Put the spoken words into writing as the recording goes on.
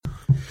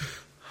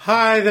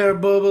Hi there,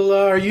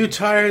 Bubba. Are you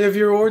tired of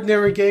your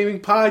ordinary gaming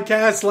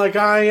podcast like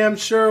I am?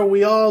 Sure,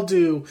 we all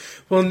do.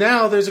 Well,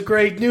 now there's a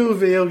great new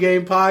video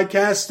game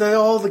podcast that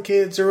all the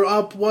kids are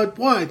up what?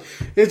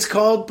 It's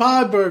called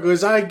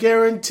Podburglars, I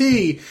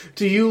guarantee.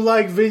 Do you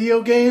like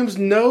video games?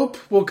 Nope.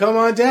 Well, come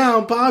on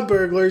down,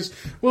 Podburglars.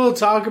 We'll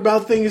talk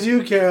about things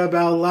you care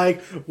about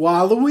like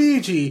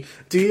Waluigi,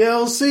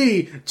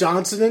 DLC,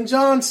 Johnson &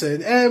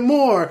 Johnson, and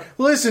more.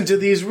 Listen to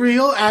these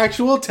real,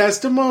 actual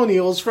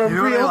testimonials from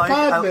real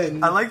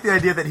podmen. I like the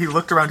idea that he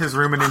looked around his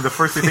room and in the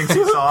first three things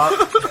he saw,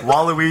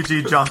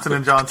 Waluigi,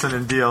 Johnson & Johnson,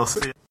 and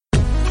DLC.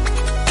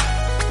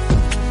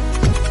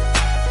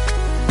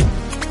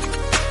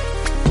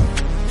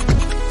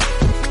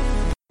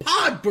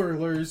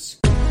 Podburglars.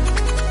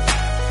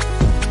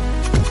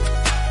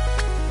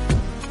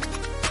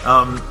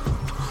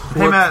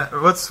 Hey Matt,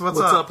 what's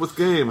up with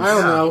games? I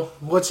don't know.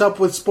 What's up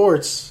with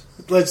sports?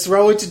 Let's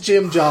throw it to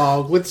Jim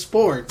Dog with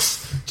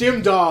sports.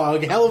 Jim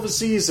Dog, hell of a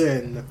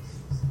season.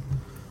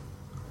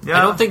 Yeah.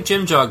 I don't think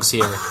Jim Jog's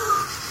here.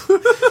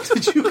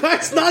 Did you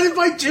guys not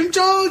invite Jim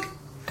Dog?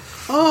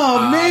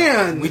 Oh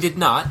man, We did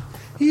not.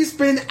 he's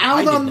been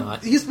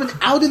out He's been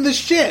out in the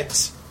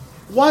shit,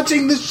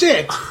 watching the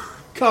shit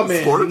come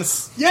in.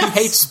 Sports? Yes.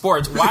 He hates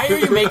sports. Why are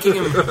you making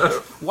him?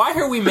 Why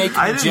are we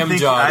making Jim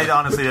Jog? I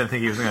honestly didn't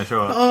think he was going to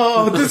show up.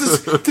 Oh,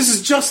 this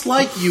is just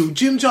like you.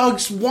 Jim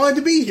Jog's wanted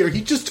to be here.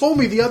 He just told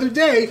me the other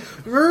day.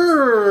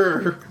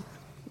 Grrr.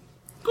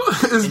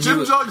 Is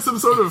Jim Jog some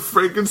sort of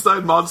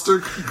Frankenstein monster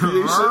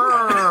creation?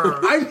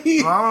 I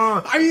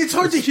mean, it's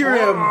hard to hear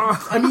him.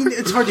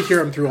 It's hard to hear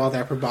him through all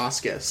that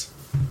proboscis.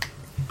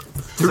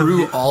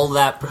 Through all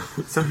that,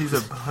 So he's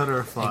a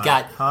butterfly.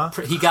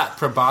 he got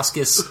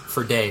proboscis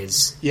for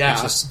days. Yeah.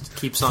 It just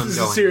keeps on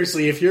going.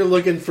 Seriously, if you're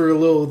looking for a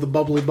little the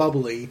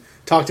bubbly,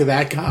 talk to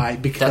that guy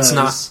because That's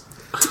not.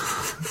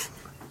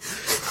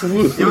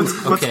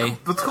 Okay.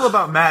 What's cool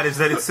about Matt is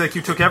that it's like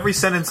you took every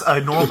sentence a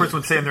normal person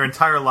would say in their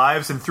entire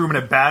lives and threw them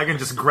in a bag and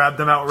just grabbed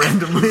them out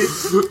randomly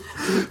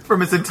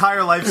from its entire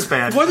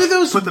lifespan. What are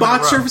those Put them in a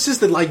bot row. services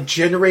that like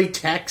generate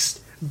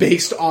text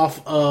based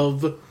off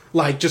of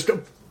like just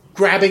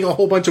grabbing a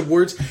whole bunch of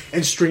words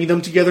and stringing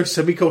them together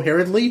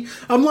semi-coherently?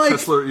 I'm like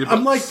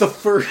the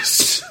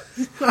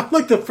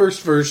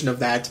first version of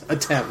that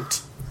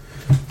attempt.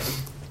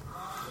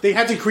 They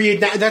had to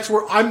create that. That's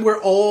where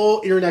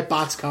all internet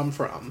bots come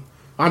from.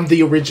 I'm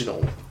the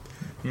original.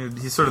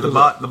 He's sort of the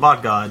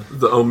bot god.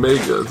 The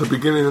Omega, the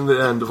beginning and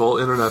the end of all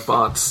internet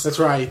bots. That's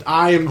right.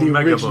 I am the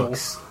Omega original.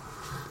 books.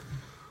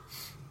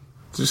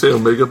 Did you say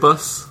Omega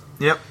Bus?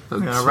 Yep.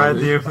 I'm That's gonna ride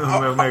funny. you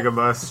on the Omega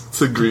bus.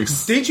 To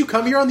Greece. Didn't you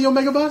come here on the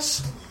Omega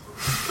bus?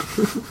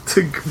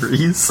 To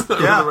Greece? I'm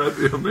gonna ride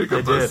the Omega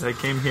I Bus. did. I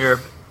came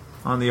here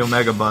on the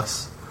Omega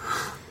bus.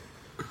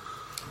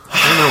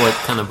 I don't know what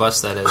kind of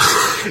bus that is.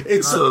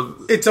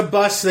 It's a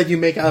bus that you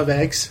make out of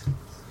eggs.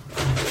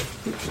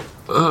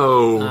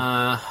 Oh.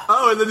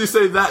 And then you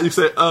say that. You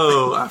say,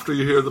 oh, after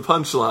you hear the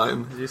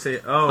punchline. Did you say,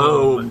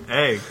 an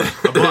egg?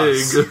 A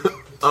bus. Egg.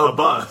 A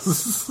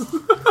bus.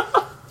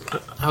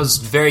 That was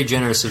very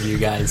generous of you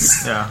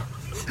guys. Yeah.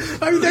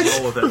 I mean, that's.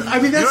 Roll with it. I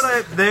mean, You know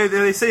that's. what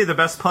they say the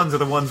best puns are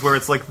the ones where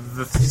it's like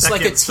the It's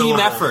like a team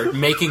syllable. effort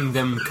making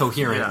them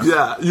coherent.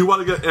 Yeah, you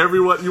want to get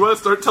everyone. You want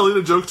to start telling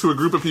a joke to a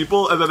group of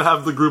people and then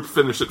have the group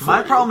finish it for you.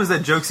 My problem is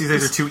that jokes these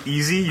days are too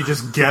easy. You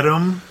just get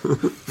them.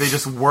 They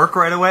just work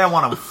right away. I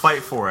want to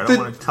fight for it. I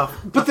want to tough.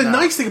 But the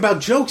nice thing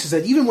about jokes is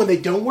that even when they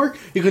don't work,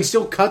 you can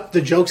still cut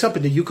the jokes up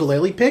into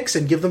ukulele picks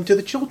and give them to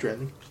the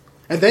children.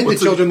 And then the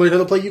children learn how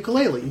to play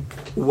ukulele.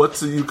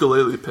 What's a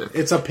ukulele pick?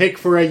 It's a pick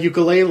for a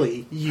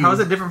ukulele. How is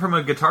it different from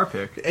a guitar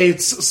pick?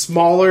 It's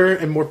smaller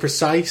and more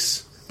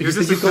precise. You're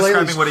just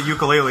describing what a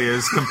ukulele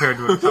is compared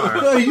to a guitar.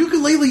 A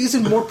ukulele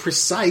isn't more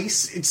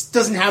precise. It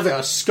doesn't have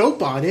a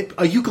scope on it.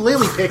 A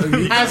ukulele pick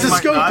has a might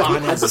scope not.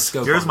 on Has it. a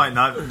scope Yours on might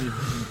not,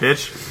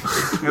 bitch.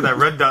 I got that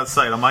red dot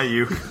sight on my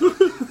uke.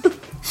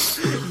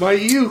 My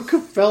uke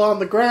fell on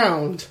the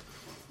ground.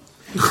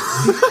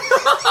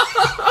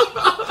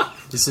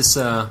 Is this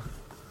a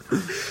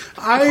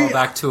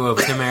callback to a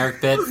Tim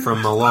Eric bit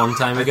from a long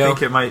time I ago?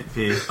 think it might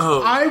be.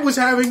 I was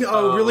having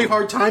a really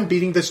hard time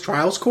beating this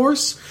trials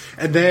course,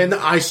 and then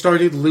I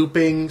started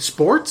looping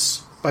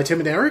Sports by Tim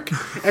and Eric,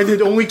 and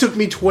it only took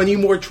me 20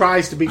 more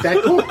tries to beat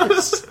that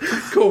course.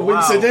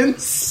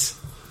 Coincidence?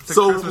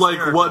 So, Christmas like,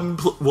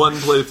 miracle. one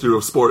playthrough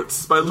of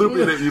sports. By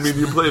looping it, you mean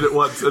you played it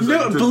once and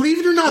No, then believe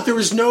it or not, there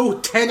was no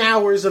 10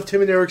 hours of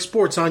Tim and Eric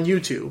Sports on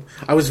YouTube.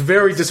 I was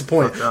very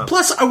disappointed. Fucked up.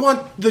 Plus, I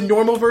want the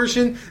normal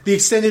version, the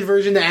extended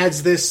version that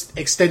adds this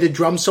extended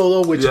drum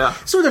solo, which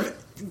sort of,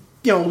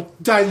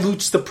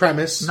 dilutes the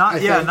premise. I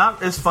think.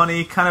 Not as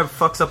funny. Kind of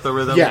fucks up the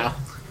rhythm. Yeah.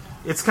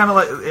 It's kind of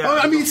like.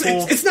 I mean,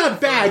 it's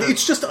not bad.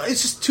 It's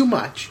just too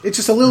much. It's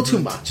just a little too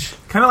much.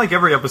 kind of like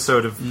every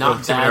episode of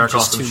Not Tim and bad, Eric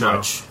just Awesome too Show,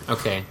 much.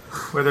 Okay.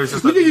 where there's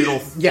just a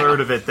little Yeah.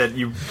 third of it that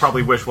you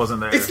probably wish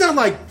wasn't there. It's not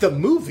like the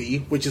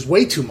movie, which is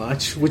way too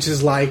much. Which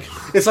is like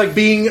it's like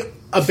being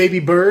a baby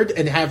bird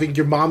and having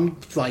your mom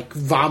like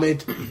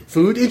vomit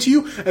food into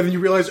you, and then you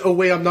realize, oh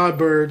wait, I'm not a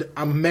bird,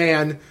 I'm a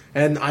man,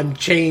 and I'm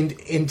chained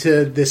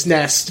into this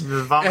nest.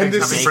 The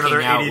vomiting's coming for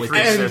another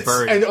 83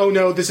 bird. And oh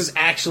no, this is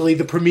actually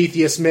the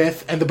Prometheus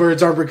myth, and the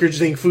birds are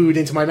regurgitating food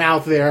into my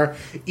mouth there,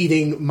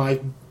 eating my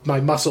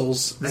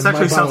muscles. This and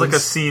actually my sounds like a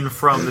bones. scene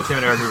from the Tim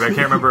and Eric movie. I can't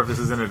remember if this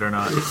is in it or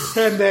not.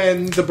 And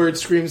then the bird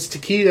screams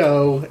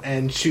taquito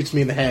and shoots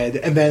me in the head,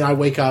 and then I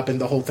wake up and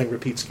the whole thing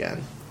repeats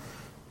again.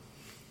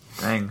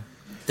 Dang.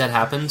 That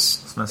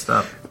happens. It's messed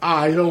up.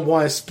 I don't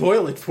want to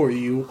spoil it for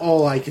you.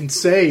 All I can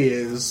say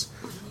is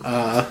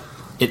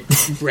It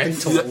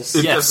rentals.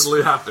 It Yes.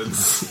 definitely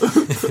happens.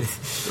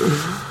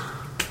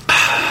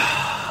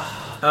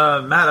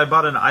 Matt, I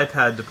bought an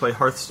iPad to play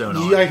Hearthstone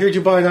on. Yeah, I heard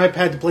you bought an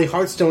iPad to play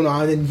Hearthstone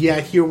on, and yeah,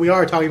 here we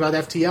are talking about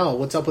FTL.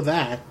 What's up with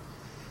that?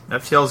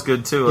 FTL's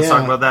good too. Let's Yeah.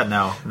 talk about that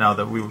now. Now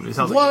that it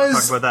sounds like we're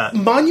Was talking about that.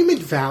 Monument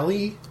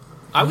Valley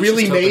I was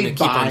really just hoping made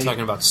to keep by... on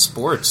talking about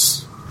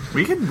sports.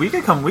 We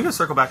can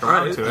circle back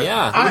around Right. to it.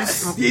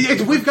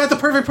 Yeah, We've got the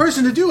perfect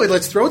person to do it.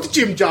 Let's throw it to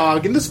Jim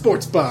Jog in the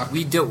sports buck.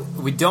 we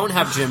don't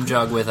have Jim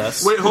Jug with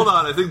us. Wait, hold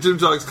on. I think Jim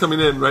Jog's coming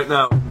in right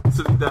now.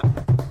 Sitting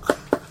down.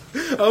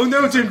 Oh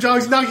no, Jim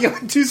Jog's knocking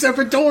on two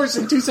separate doors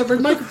and two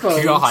separate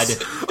microphones. God.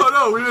 Oh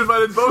no, we've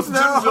invited both Jim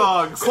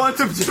Jogs.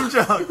 Quantum Jim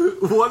Jog.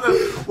 What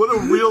a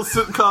real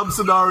sitcom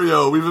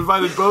scenario. We've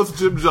invited both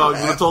Jim Jogs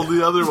and told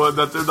the other one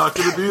that they're not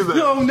going to be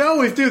there. Oh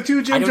no, if the two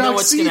I Jim don't know Jogs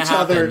what's see gonna each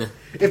other. happen.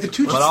 If the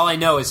two But all I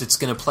know is it's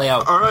going to play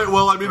out. All right,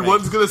 well, I mean, Right.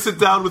 one's going to sit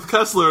down with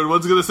Kessler and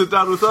one's going to sit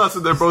down with us,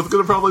 and they're both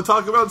going to probably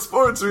talk about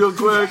sports real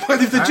quick.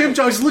 But if the Jim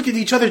Jogs look at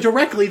each other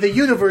directly, the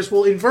universe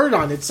will invert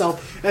on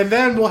itself, and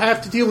then we'll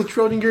have to deal with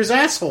Schrodinger's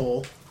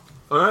asshole.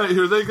 All right,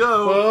 here they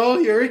go. Oh,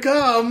 here he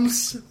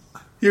comes.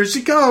 Here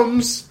she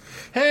comes.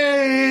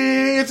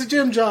 Hey, it's a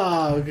Jim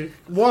Jog.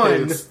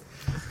 One. Hey,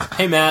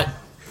 Hey, Matt.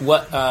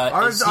 What?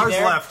 Ours is he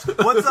there? left.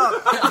 What's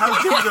up?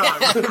 How's Jim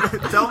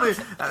Jog? Tell me.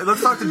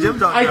 Let's talk to Jim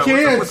Jog. I now.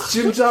 can't.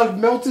 Jim Jog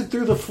melted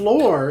through the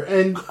floor,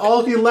 and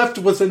all he left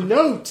was a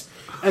note,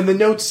 and the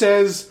note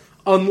says,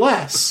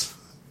 unless.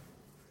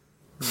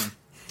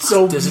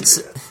 So, Does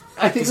it?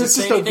 I think does it that's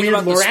say just a anything weird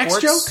about the Lorax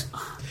sports?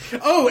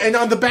 joke. Oh, and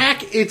on the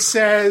back it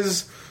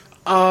says,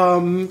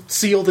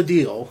 seal the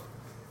deal.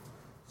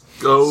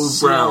 Go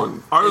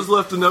Brown. Ours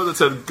left a note that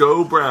said,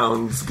 "Go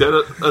Browns, get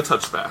a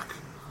touchback."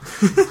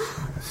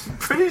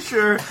 Pretty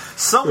sure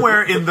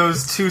somewhere in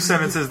those two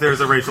sentences there's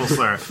a racial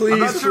slur. I'm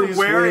not sure please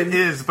where win. it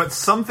is, but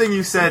something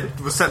you said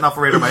was setting off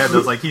a radar in my head that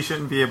was like, he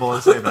shouldn't be able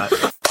to say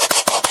that.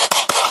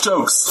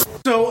 Jokes.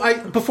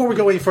 So, before we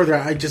go any further,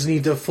 I just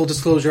need to full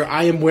disclosure.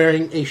 I am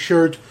wearing a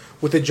shirt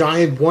with a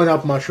giant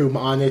one-up mushroom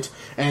on it,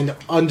 and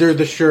under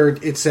the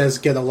shirt it says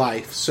 "Get a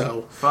Life."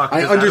 So, Fuck,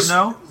 I does Adam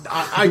understand. know?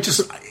 I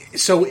just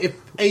so if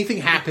anything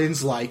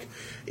happens, like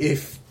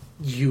if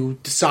you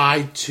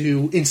decide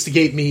to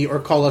instigate me or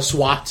call a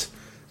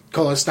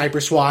sniper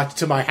SWAT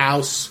to my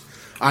house,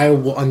 I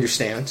will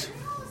understand.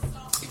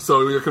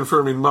 So you're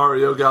confirming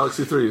Mario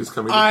Galaxy 3 is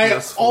coming to I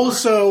PS4.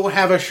 also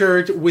have a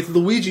shirt with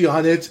Luigi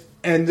on it,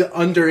 and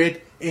under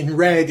it in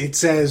red it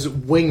says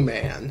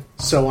 "Wingman."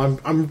 So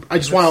I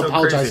just want to So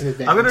apologize crazy. in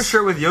advance. I've got a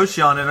shirt with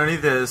Yoshi on it, and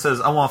underneath it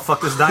says, "I want to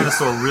fuck this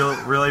dinosaur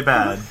really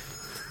bad."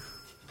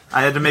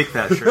 I had to make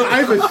that shirt. I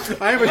have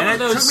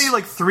And it a, took me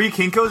like 3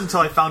 Kinkos until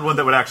I found one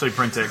that would actually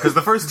print it. Because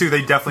the first two,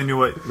 they definitely knew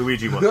what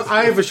Luigi was.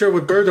 I have a shirt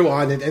with Birdo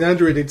on it, and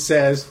under it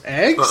says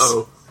 "Eggs."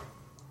 Uh-oh.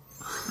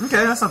 Okay,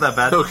 that's not that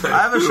bad. Okay. I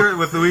have a shirt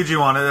with Luigi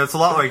on it that's a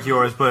lot like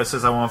yours, but it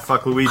says I want to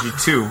fuck Luigi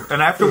too.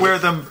 And I have to wear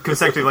them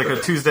consecutively, like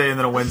a Tuesday and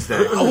then a Wednesday.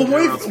 Well, Or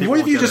else people what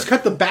if you won't just get it.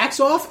 cut the backs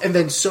off and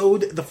then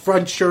sewed the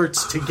front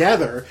shirts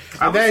together?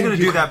 I And was then going to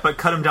you- do that, but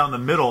cut them down the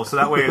middle, so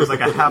that way it was like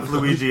a half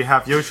Luigi,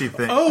 half Yoshi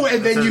thing. Oh,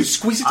 and then It you says,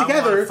 squeeze it I wanna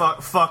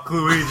together. Fuck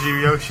Luigi,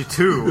 Yoshi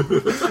too.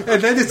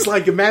 And then it's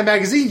like a Mad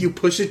Magazine. You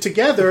push it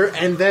together,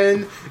 and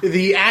then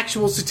the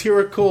actual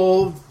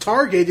satirical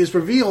target is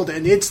revealed,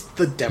 and it's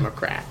the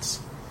Democrats.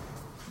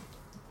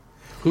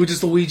 Who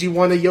does Luigi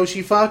want to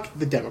Yoshi fuck?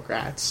 The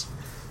Democrats.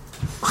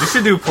 You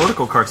should do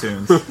political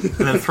cartoons and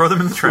then throw them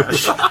in the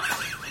trash.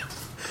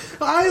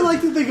 I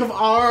like to think of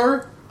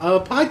our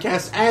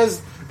podcast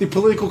as the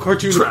political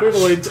cartoon Trash.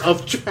 equivalent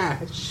of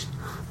trash.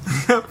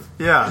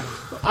 Yeah.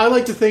 I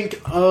like to think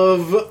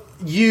of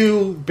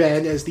you,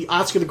 Ben, as the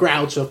Oscar the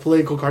Grouch of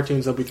political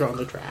cartoons that we throw in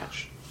the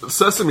trash.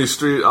 Sesame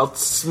Street,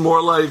 it's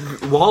more like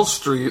Wall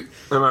Street.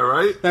 Am I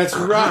right? That's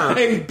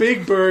right.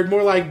 Big Bird,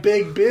 more like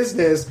big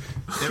business.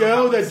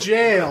 Go to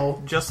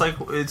jail. Just like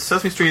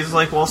Sesame Street is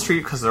like Wall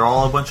Street because they're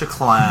all a bunch of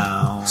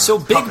clowns. So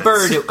Big Puppets.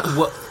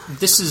 Bird.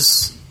 This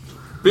is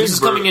Big this is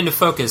Bird. coming into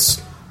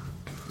focus.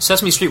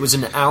 Sesame Street was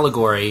an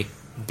allegory.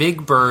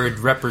 Big Bird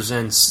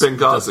represents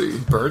Benghazi.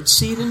 the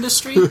birdseed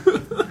industry.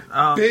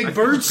 Big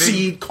Bird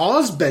Seed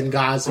caused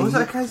Benghazi. What was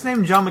that guy's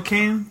name? John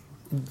McCain?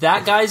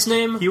 That guy's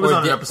name? He was or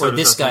on an episode or of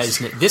this Sesame guy's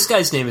Street. name. This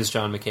guy's name is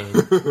John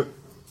McCain.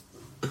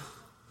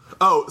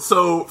 Oh,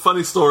 so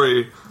funny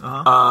story. It's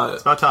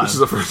about time. This is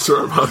the first to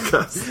our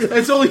podcast.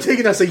 It's only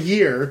taken us a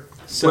year.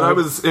 So When I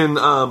was in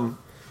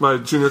my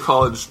junior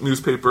college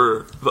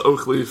newspaper, the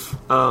Oak Leaf.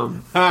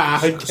 Shout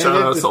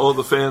out to all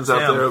the fans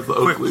out there of the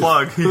Oak Leaf.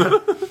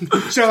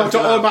 Plug. Shout out to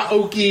all my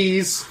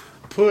Okies.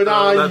 Put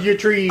on your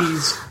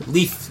trees.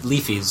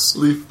 Leafies.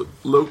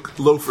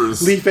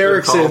 Loafers. Leaf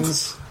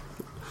Ericksons.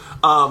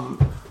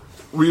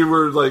 We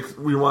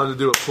wanted to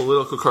do a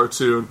political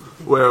cartoon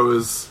where it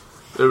was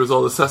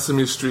all the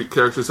Sesame Street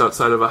characters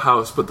outside of a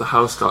house, but the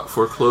house got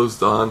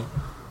foreclosed on.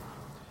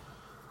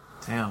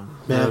 Damn.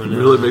 Man, It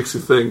really makes you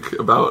think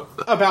about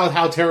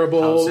how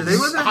terrible They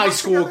live in a high house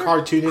school together?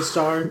 cartoonists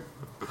are.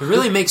 It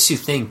really makes you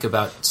think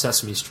about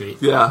Sesame Street.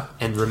 Yeah.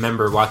 And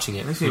remember watching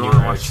it Makes when me you wanna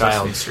were a watch Sesame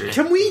child. Street.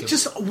 Can we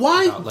just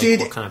what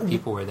kind of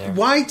people were there?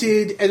 Why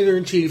did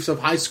editor-in-chiefs of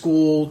high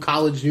school,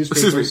 college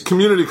newspapers... Excuse me,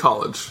 community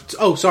college.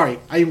 Oh, sorry.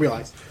 I didn't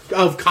realize.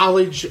 Of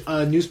college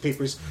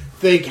newspapers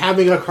think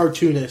having a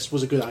cartoonist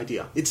was a good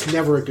idea. It's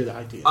never a good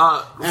idea.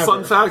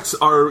 Fun fact,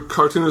 our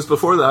cartoonist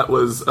before that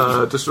was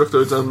District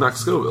Director John Max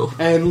Scoville.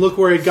 And look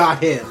where it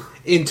got him.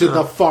 Into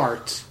the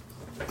fart.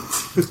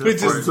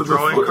 which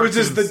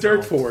is the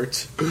dirt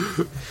fort.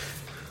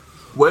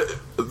 What?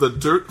 The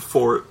dirt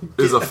fort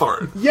is a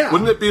fart. Yeah.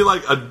 Wouldn't it be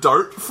like a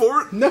dart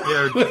fort? No,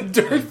 Yeah.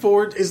 dirt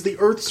fort is the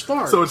Earth's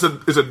fart. So it's a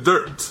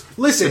dirt.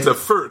 Listen, it's a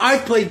furt.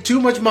 I've played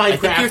too much Minecraft. I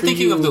think you're for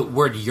thinking you. of the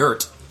word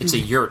yurt. It's a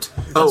yurt.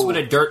 That's Oh. what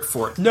a dirt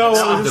fort. No,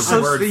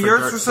 the word The for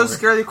yurts dirt were so fort.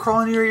 scary, they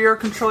crawl into your ear,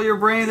 control your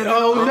brain, and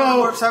Oh,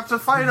 no. dwarves have to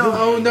fight them.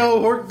 Oh no,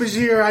 Hork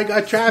Bajir, I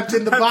got trapped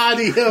in the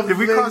body of... Did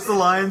we cross the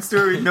line,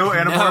 Stuart? No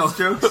Animorphs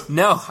jokes?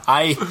 No,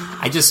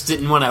 I just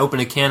didn't want to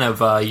open a can of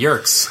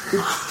yurks.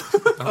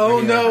 Oh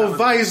no,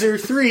 Visor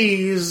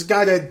 3's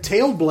got a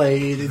tail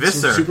blade. It's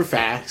Visser. super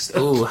fast.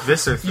 Ooh.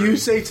 Visser 3. You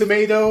say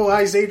tomato,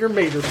 I say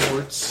tomato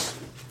forts.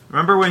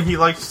 Remember when he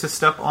liked to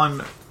step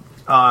on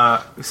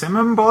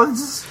cinnamon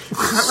buns? Is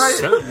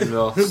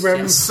that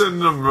right?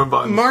 Cinnamon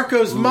buns.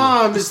 Marco's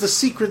mom is the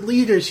secret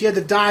leader. She had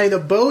to die in a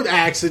boat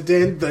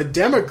accident. The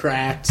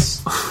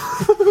Democrats.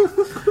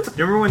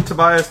 You remember when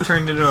Tobias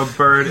turned into a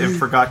bird and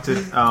forgot to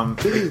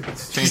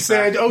She change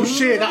said, back? "Oh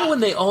shit!" Remember when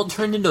they all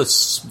turned into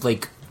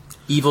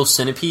evil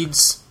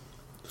centipedes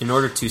in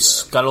order to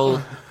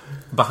scuttle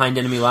behind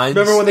enemy lines?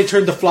 Remember when they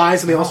turned to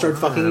flies and they all started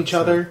fucking each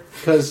other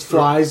because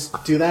flies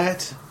do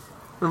that?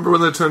 Remember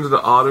when they turned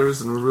into otters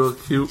and were real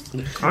cute?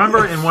 I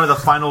remember in one of the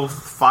final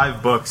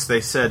 5 books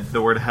they said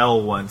the word hell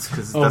once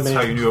because that's man.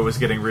 how you knew it was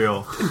getting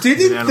real.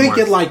 Didn't In think Animorphs.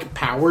 it like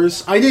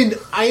powers. I ended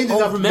up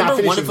not remember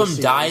finishing one of the them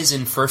series. dies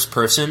in first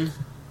person?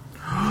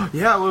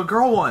 Yeah, well, a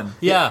girl one.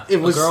 Yeah,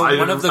 It was-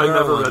 one of the I girl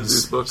never read ones.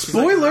 these books.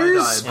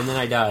 Spoilers. And then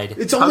I died.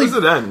 It's How only does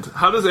it end?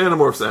 How does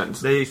Animorphs end?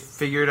 They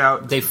figured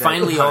out They that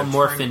finally how all to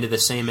morph turn- into the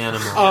same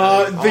animal.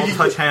 all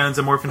touch hands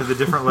and morph into the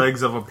different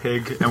legs of a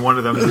pig, and one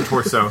of them is a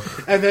torso.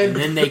 and then and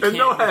then they can't,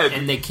 no head.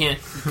 and they can't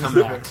come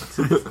back.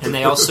 And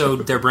they also,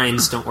 their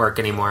brains don't work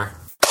anymore.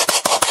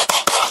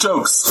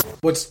 Jokes.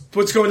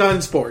 what's going on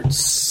in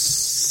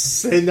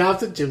sports? And now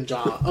to Jim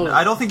Jaw. Oh.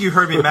 I don't think you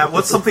heard me, Matt.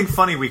 What's something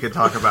funny we could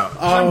talk about?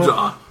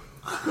 Jaw.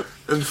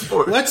 In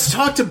sports. Let's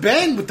talk to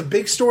Ben with the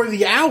big story of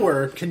the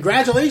hour.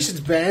 Congratulations,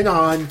 Ben,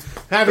 on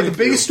having the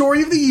biggest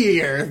story of the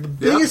year. The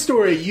biggest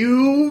story.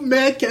 You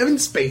met Kevin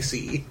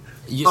Spacey.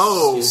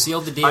 You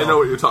sealed the deal. I know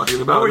what you're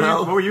talking about now.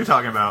 What were you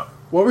talking about?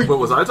 What were What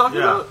was I talking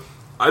Yeah. about?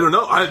 I don't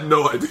know. I had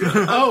no idea.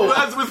 Oh.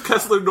 As with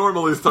Kessler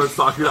normally starts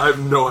talking, I have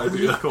no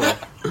idea. Cool.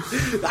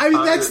 I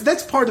mean,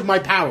 that's part of my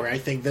power, I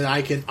think, that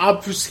I can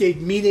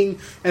obfuscate meaning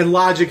and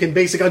logic and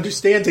basic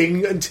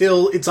understanding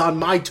until it's on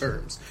my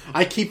terms.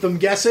 I keep them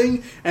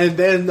guessing, and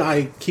then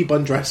I keep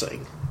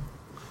undressing.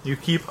 You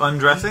keep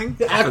undressing?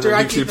 After And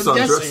I then he keep keeps them on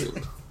guessing.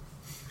 dressing.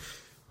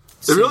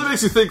 It really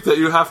makes you think that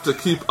you have to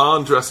keep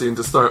on dressing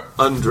to start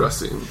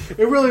undressing.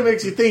 It really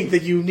makes you think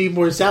that you need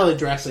more salad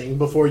dressing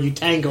before you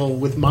tangle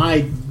with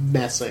my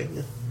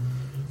messing.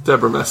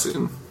 Deborah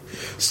Messing.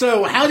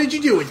 So, how did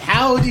you do it?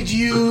 How did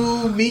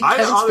you meet I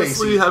Kevin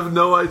honestly Spacey? have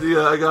no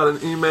idea. I got an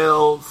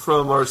email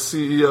from our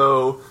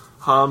CEO,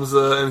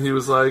 Hamza, and he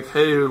was like,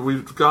 hey,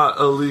 we've got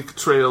a leak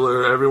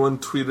trailer. Everyone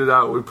tweeted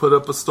out. We put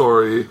up a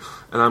story.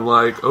 And I'm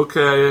like,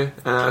 okay.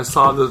 And I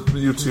saw the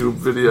YouTube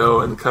video,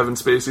 and Kevin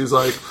Spacey's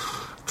like,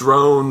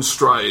 drone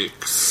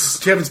strikes.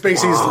 Kevin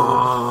Spacey's...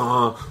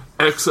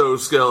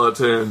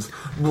 Exoskeletons.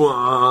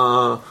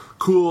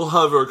 Cool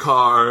hover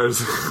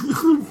cars.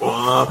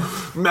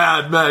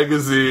 Mad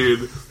Magazine.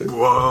 Do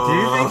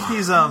you think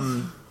he's,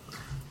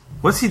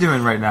 what's he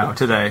doing right now,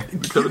 today?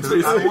 Kevin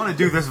Spacey. I want to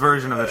do this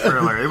version of the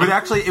trailer.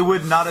 It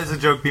would not as a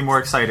joke be more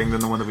exciting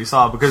than the one that we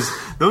saw, because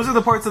those are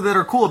the parts that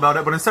are cool about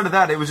it, but instead of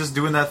that, it was just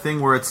doing that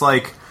thing where it's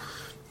like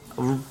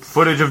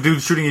footage of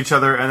dudes shooting each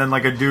other and then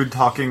like a dude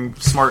talking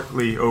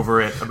smartly over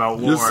it about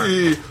war. You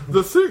see,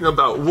 the thing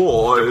about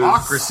war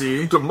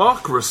Democracy. is...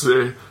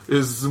 Democracy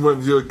is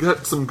when you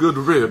get some good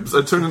ribs.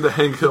 I turned into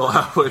Hank Hill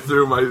halfway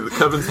through my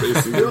Kevin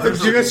Spacey. You're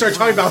going to start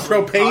talking about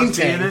propane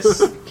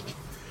tanks.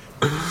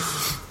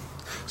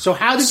 So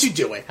how did you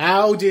do it?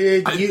 How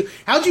did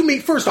you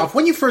meet? First off,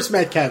 when you first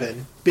met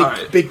Kevin, All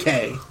right. Big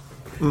K,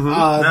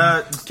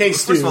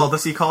 Case First of all, two.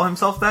 does he call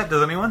himself that?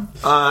 Does anyone?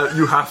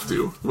 You have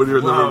to when you're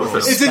in the room with him.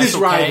 It's in his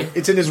Special rider. K?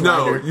 It's in his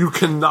No, rider. you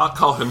cannot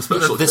call him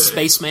Special The K.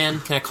 Spaceman?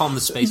 Can I call him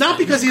the Spaceman? Not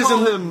because he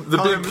Call isn't. him the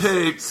Big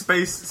K.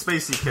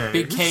 Spacey K.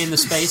 Big K in the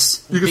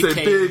space? You can Big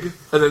say K. big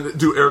and then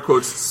do air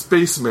quotes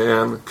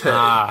Spaceman K.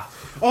 Ah,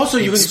 Also,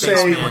 you can say.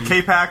 Spaceman.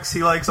 K-Pax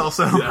he likes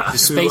also. Yeah, the he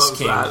Space loves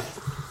King. that.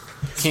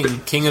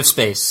 King of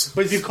Space.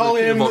 But if you call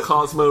him. Well,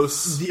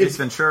 Cosmos. Ace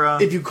Ventura.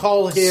 If you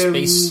call him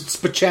Space.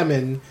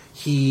 Spaceman,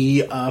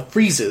 he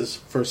freezes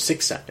for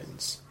 6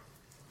 seconds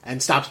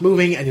and stops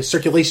moving, and his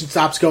circulation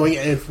stops going.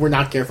 And if we're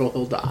not careful,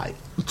 he'll die.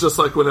 Just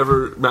like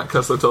whenever Matt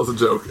Kessler tells a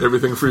joke,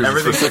 everything freezes.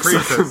 Everything for 6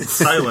 freezes. seconds. It's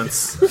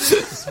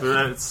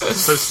silence. It's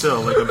so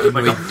still,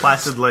 like a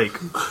placid lake,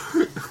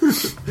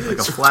 like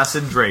a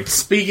flaccid Drake.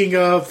 Speaking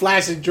of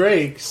flaccid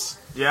drakes,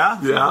 Yeah,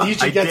 Yeah. you I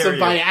should get dare some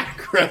you.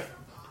 Viagra.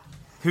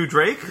 Who,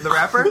 Drake, the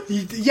rapper?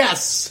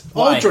 Yes,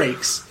 Why? all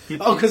drakes.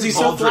 Oh, because he's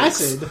so All Drakes.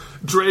 flaccid.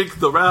 Drake,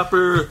 the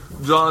rapper,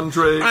 John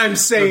Drake. I'm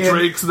saying- the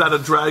Drakes that a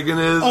dragon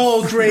is.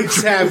 All drakes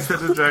have.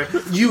 Drake.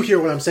 You hear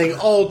what I'm saying?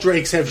 All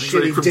drakes have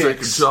Drake shitty from Drake and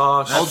dicks.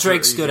 Josh. All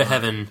Drakes go to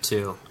heaven,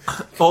 too.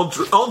 All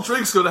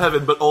Drakes go to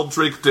heaven, but all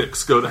Drake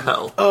dicks go to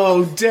hell.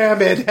 Oh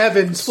damn it!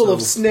 Heaven's full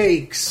of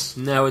snakes.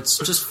 No, it's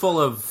just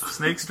full of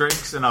Snakes,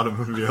 drakes, and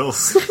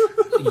automobiles.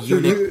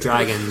 eunuch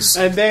dragons.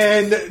 And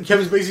then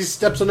Kevin Spacey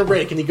steps on the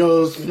rake and he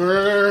goes. You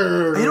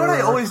know what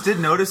I always did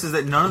notice is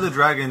that none of the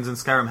dragons in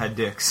Skyrim had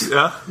dicks.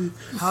 Yeah?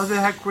 How the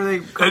heck were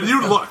they? And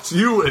you looked.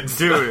 You and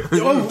Dude.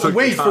 Oh took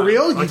wait, the for time.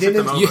 real? You took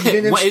didn't? them You over.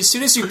 didn't? As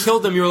soon as you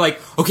killed them, you were like,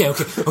 okay,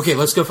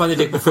 let's go find the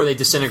dick before they Before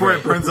disintegrate.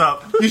 it burns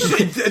up. You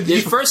should.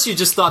 At first, you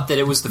just thought that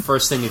it was the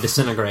first thing to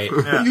disintegrate.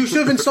 You should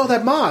have installed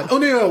that mod. Oh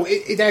no!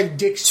 It had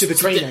dicks to the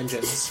train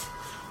engines.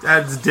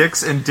 Adds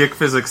dicks and dick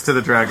physics to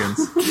the dragons.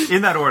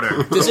 In that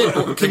order. Does it?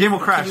 The game will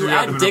crash. Can you if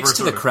have them add in dicks reverse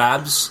to the order.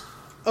 crabs?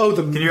 Oh,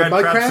 the Can you the add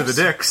mud crabs crabs? to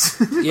the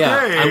dicks?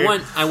 Yeah, Hey.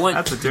 I want.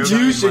 That's a joke.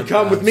 You should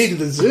come with me to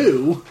the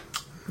zoo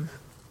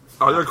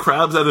Are there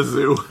crabs at a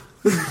zoo?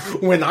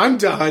 when I'm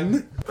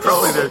done.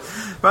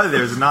 Probably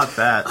there's not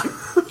that.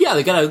 Yeah,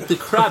 they got the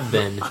crab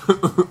bin.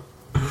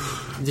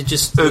 They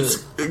just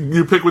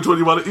You pick which one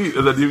you want to eat,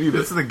 and then you eat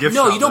This it. is the gift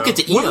no, shop, you don't though. get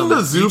to eat Wouldn't them.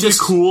 the zoo You be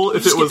just, cool you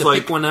if just it get was to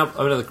like- pick one out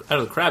of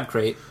the crab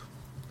crate?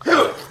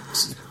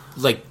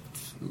 Like,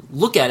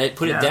 look at it,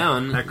 put Yeah, it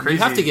down. that You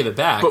crazy- have to give it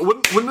back. But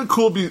wouldn't it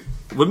cool be?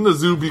 Wouldn't the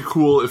zoo be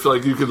cool if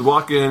like you could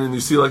walk in and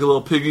you see like a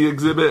little piggy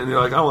exhibit and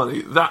you're like, I want to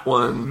eat that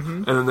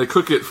one, and then they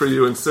cook it for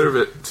you and serve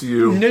it to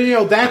you.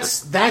 No.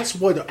 That's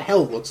what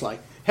hell looks like.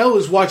 Hell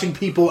is watching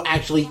people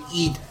actually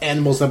eat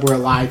animals that were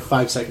alive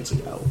 5 seconds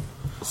ago.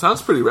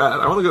 Sounds pretty rad.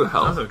 I want to go to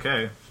hell. That's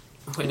okay.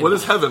 Wait a What minute.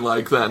 is heaven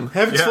like then?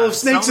 Heaven's Yeah, full of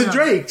snakes tell and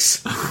me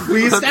drakes.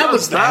 We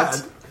established that.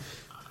 Bad.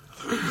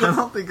 I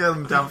don't think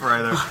I'm down for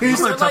either. I'm Here's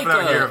going to tough it like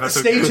out here if that's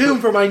Stay okay.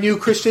 tuned for my new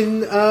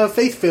Christian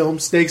faith film,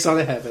 Snakes on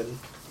a Heaven.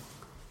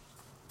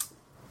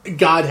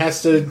 God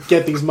has to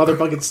get these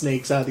motherfucking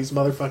snakes out of these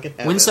motherfucking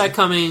heaven. When's that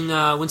coming?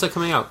 When's that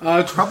coming out?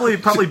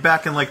 Probably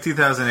back in like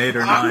 2008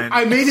 or 9.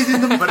 I made it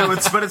in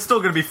the. but it's still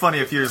going to be funny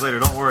a few years later.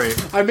 Don't worry.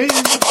 I made it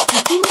in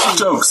the.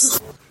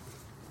 Jokes.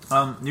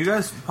 You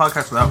guys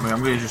podcast without me. I'm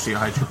going to just see a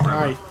high trip forever.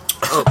 All right.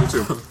 Oh, me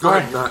too. Go All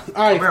ahead, right. Matt.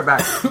 All right. We're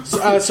back.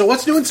 So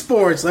what's new in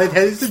sports? Let's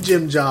head to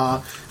Jim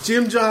Jaw.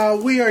 Jim Jaw,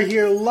 we are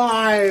here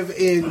live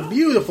in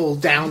beautiful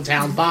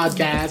downtown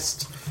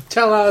podcast.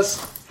 Tell us,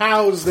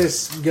 how's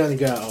this gonna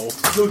go?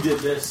 Who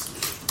did this?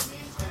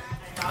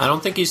 I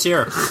don't think he's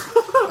here.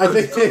 I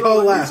think they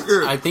all left.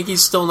 I think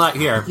he's still not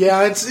here.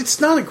 Yeah,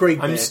 it's not a great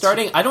I'm bit.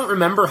 starting. I don't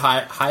remember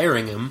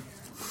hiring him.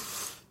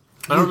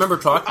 I don't remember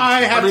talking.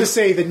 I have to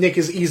say that Nick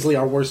is easily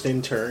our worst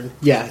intern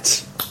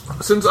yet.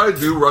 Since I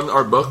do run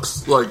our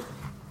books, like,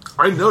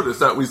 I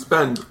noticed that we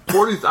spend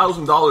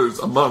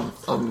 $40,000 a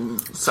month on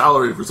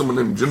salary for someone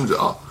named Jim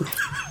Jaw,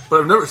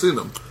 but I've never seen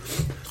them.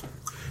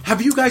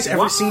 Have you guys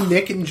ever seen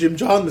Nick and Jim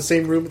Jaw in the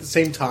same room at the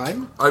same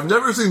time? I've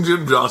never seen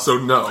Jim Jaw, so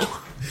no.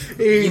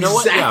 Exactly. You know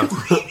what? Yeah.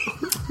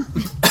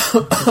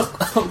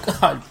 Oh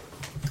God.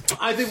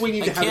 I think we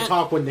need to have a can't-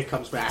 talk when Nick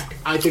comes back.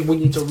 I think we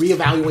need to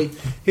reevaluate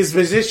his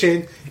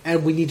position,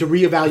 and we need to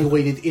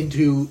reevaluate it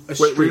into a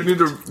Wait, we streak. need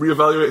to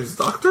reevaluate his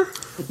doctor?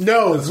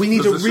 No, we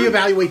need to position?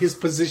 reevaluate his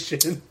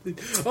position.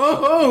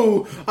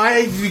 Oh,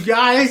 I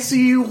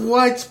see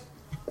what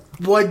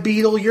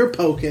beetle you're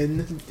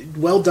poking.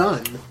 Well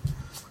done.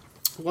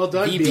 Well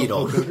done, The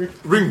beetle. beetle. poker.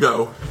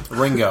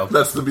 Ringo.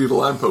 That's the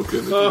beetle I'm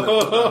poking.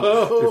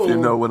 If you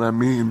know what I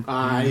mean.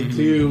 I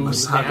do.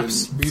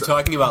 Snaps. Are you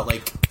talking about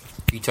like?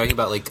 Are you talking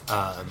about like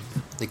the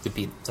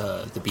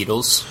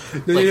Beatles?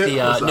 No, Like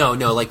yeah.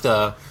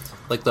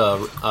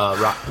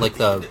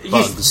 the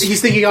bugs.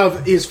 He's thinking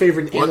of his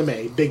favorite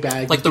anime, Big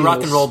Bag. Like the Beatles-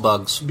 rock and roll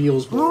bugs.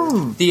 Beatles.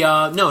 Board. The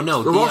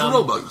The rock and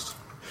roll bugs.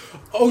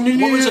 Oh no!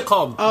 What was it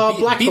called?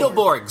 Black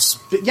Beetleborgs.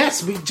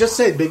 Yes, we just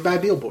said Big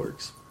Bad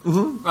Beetleborgs.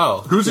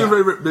 Oh, Who's your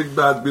favorite big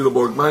bad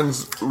Beetleborg?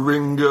 Mine's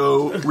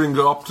Ringo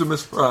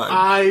Optimus Prime.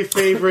 My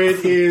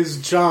favorite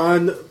is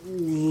John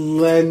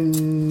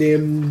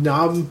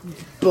Lenimnambo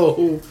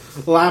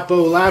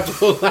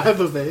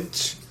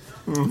Lapovich.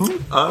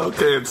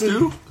 Okay, it's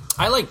two.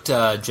 I liked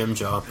Jim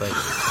Jaw, but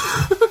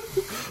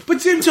But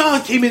Jim Jaw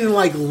came in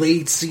like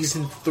late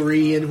season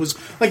 3 and was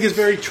like this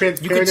very you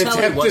transparent could tell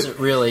attempt. it wasn't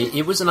really.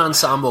 It was an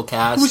ensemble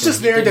cast. It was just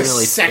and he there to didn't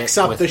really sex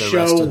fit up the rest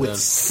show of with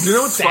the- You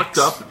know what's sex. fucked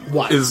up?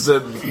 What? Is that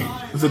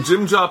the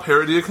Jim Jaw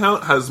parody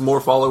account has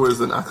more followers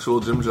than actual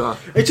Jim Jaw.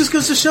 It just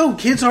goes to show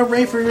kids are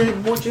ready for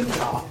more Jim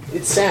Jaw.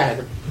 It's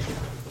sad.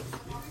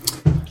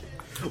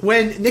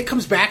 When Nick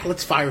comes back,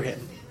 let's fire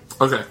him.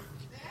 Okay.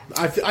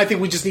 I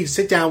think we just need to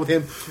sit down with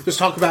him, just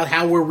talk about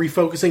how we're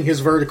refocusing his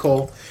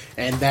vertical,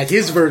 and that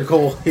his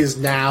vertical is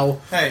now.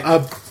 Hey.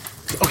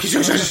 Okay,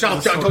 shut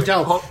up, don't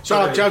tell him.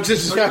 Shut up,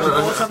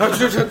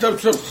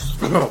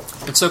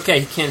 It's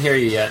okay. He can't hear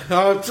you yet.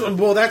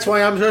 well, that's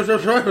why I'm.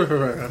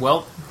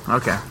 Well,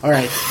 Okay. All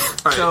right.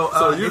 All right.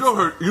 So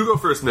you go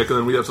first, Nick, and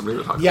then we have something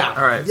to talk about. Yeah.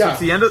 All right. So Yeah. it's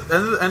the end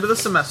of the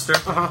semester,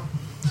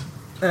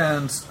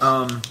 and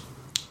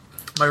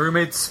my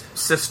roommate's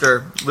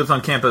sister lives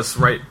on campus,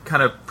 right,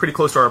 kind of pretty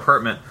close to our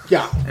apartment.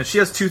 Yeah. And she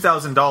has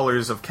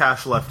 $2,000 of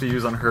cash left to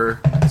use on her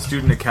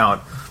student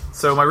account.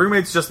 So my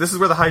roommate's this is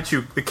where the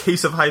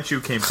case of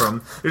Haichu came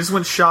from. They just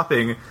went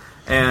shopping,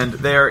 and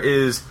there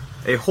is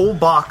a whole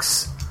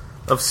box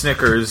of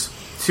Snickers,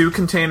 2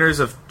 containers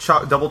of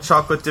double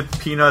chocolate dipped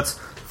peanuts,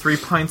 3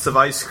 pints of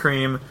ice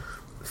cream,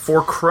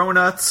 4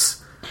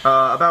 cronuts,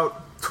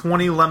 about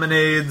 20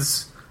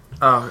 lemonades.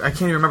 I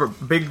can't even remember.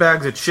 Big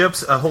bags of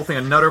chips, a whole thing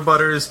of Nutter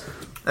Butters.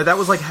 That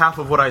was like half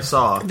of what I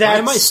saw. why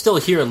am I still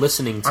here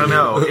listening to I you?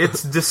 know.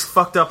 It's just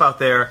fucked up out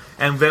there,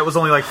 and that was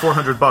only like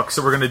 $400,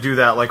 so we're going to do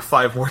that like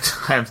 5 more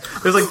times.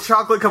 There's like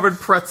chocolate-covered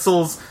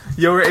pretzels,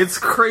 yogurt. It's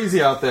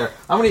crazy out there.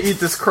 I'm going to eat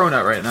this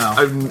cronut right now.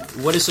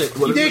 What is it?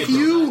 Nick,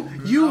 you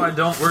No, I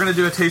don't. We're going to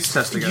do a taste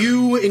test again.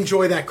 you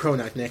enjoy that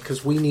cronut, Nick,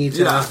 because we need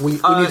to. Yeah. We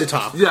need to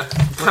talk. Yeah.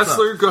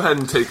 Kessler, go ahead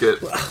and take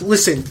it.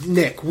 Listen,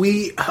 Nick,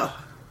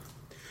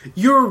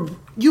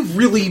 you've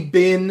really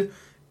been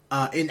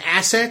an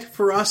asset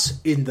for us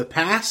in the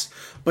past,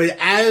 but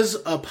as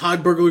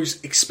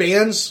Podburglars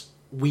expands,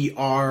 we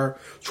are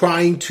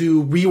trying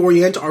to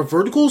reorient our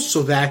verticals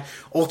so that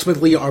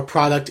ultimately our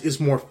product is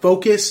more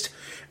focused.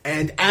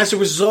 And as a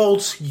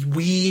result,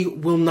 we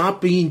will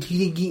not be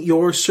needing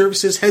your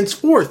services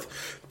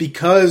henceforth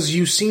because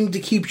you seem to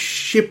keep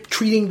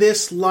treating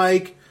this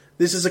like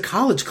this is a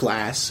college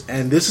class,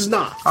 and this is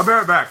not. I'll be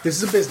right back.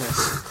 This is a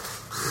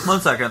business. 1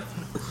 second.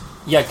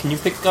 Yeah, can you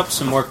pick up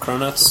some more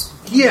cronuts?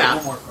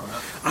 Yeah.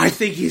 I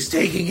think he's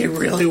taking it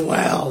really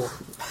well.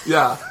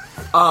 Yeah.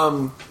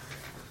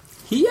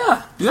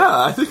 Yeah,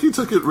 Yeah, I think he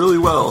took it really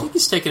well.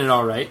 he's taking it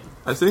all right.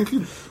 I think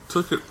he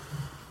took it.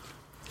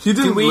 He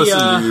didn't Can we,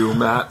 listen to you,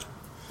 Matt.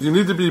 You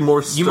need to be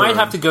more stern. You might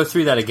have to go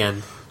through that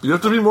again. You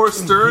have to be more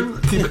stern,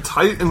 keep it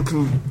tight and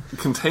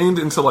contained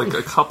into like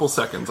a couple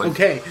seconds. Like,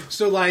 Okay,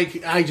 so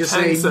like I just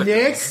 10 say, seconds.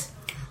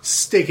 Nick,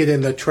 stick it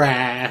in the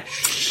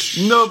trash.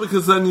 No,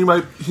 because then he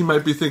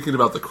might be thinking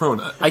about the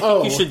cronut. I think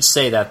Oh. you should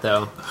say that,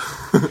 though.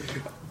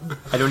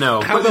 I don't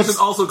know. But you should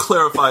also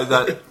clarify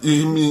that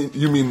you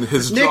mean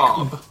his Nick-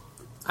 job.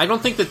 I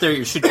don't think that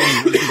there should be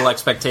a reasonable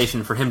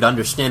expectation for him to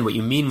understand what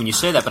you mean when you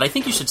say that, but I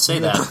think you should say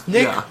that.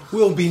 Nick Yeah.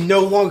 will be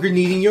no longer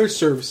needing your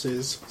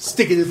services.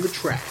 Stick it in the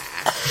trash.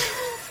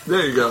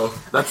 There you go.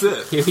 That's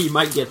it. You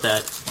might get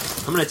that.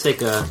 I'm going to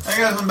take a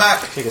Hey guys, I'm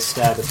back.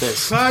 stab at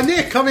this.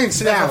 Nick, come in,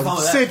 sit down. fun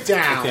with that. Sit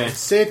down. Okay.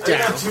 Sit I down.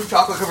 got 2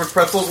 chocolate-covered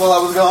pretzels while I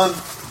was gone.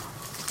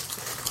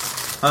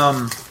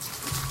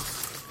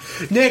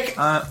 Nick,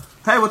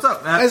 Hey, what's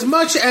up, Matt? as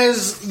much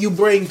as you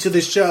bring to the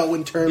show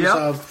in terms Yep.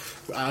 of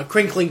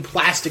crinkling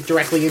plastic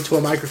directly into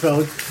a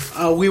microphone,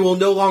 we will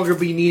no longer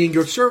be needing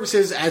your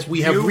services as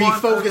we have You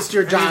want refocused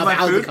your any of job my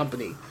out of the food?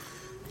 company.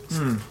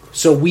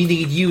 So we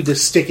need you to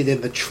stick it in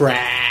the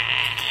trash.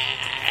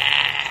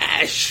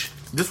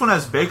 This one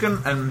has bacon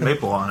and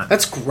maple on it.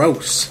 That's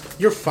gross.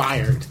 You're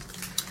fired.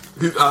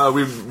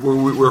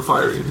 We're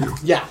firing you.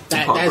 Yeah,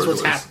 that is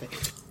what's Podburglars. happening.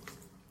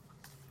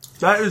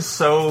 That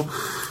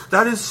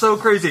is so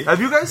crazy.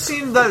 Have you guys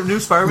seen that new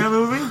Spider-Man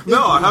movie?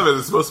 No, I haven't.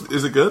 It's supposed to,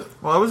 is it good?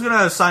 Well, I was going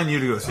to assign you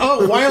to go see it.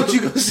 Oh, why don't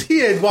you go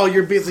see it while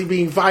you're busy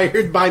being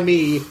fired by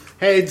me,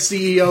 head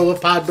CEO of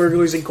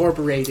Podburglars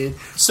Incorporated?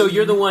 So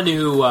you're the one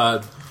who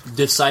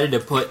decided to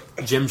put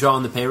Jim Jaw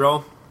on the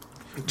payroll?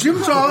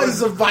 Jim Jaw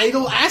is a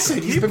vital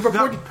asset. He's been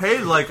reporting. got paid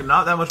like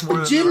not that much more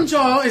than Jim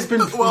Jaw has been.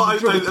 Well, I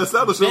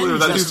established Ben earlier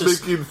that he's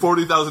Justice- making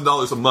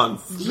 $40,000 a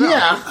month.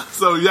 Yeah,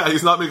 So yeah,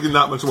 he's not making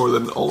that much more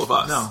than all of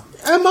us. No.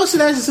 and most of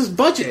that is his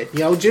budget.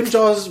 You know, Jim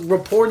Jaw's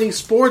reporting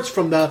sports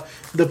from the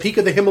peak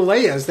of the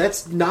Himalayas.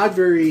 That's not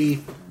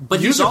very. But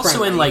he's also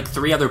user-friendly. in like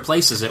 3 other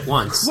places at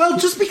once. Well,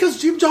 just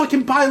because Jim Jaw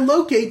can buy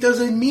locate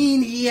doesn't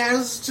mean he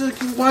has to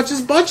watch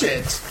his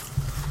budget.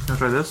 Can I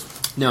try this?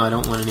 No, I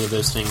don't want any of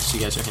those things you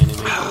guys are handing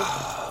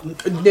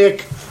me.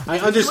 Nick, I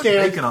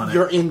understand bacon on it.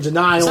 you're in Is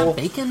denial, that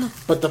bacon?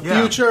 but the Yeah.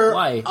 future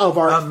Why? of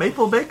our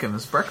Maple bacon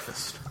is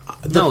breakfast.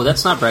 No,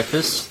 that's not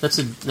breakfast. That's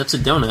a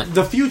donut.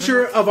 the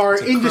future of our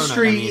It's a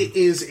industry cronut, I mean.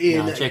 is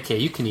in No, JK,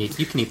 you can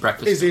eat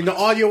breakfast. is in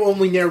audio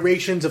only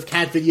narrations of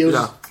cat videos,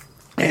 Yeah.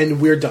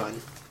 and we're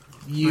done.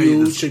 Wait,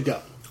 You this- should go.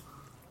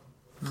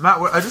 Matt,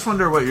 I just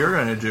wonder what you're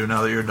going to do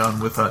now that you're done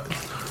with it.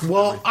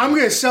 Well, I'm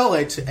going to sell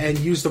it and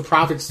use the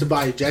profits to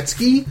buy a jet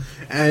ski,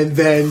 and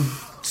then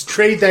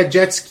trade that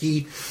jet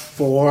ski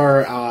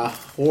for a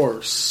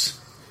horse.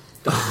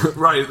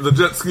 Right, the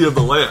jet ski of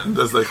the land,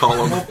 as they call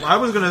them. Well, I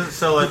was going to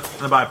sell it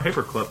and buy a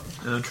paperclip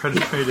and then try to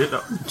trade it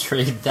up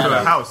Trade to that a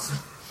out. house.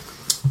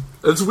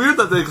 It's weird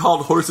that they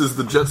called horses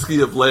the jet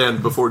ski of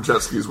land before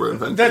jet skis were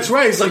invented. That's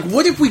right. It's like,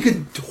 what if we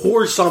could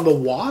horse on the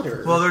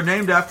water? Well, they're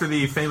named after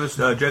the famous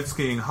jet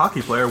skiing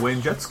hockey player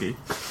Wayne Jetski.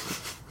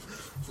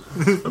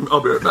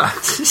 I'll be right back.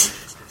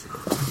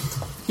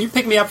 Can you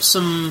pick me up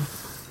some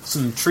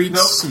treats,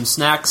 Nope. some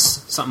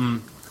snacks,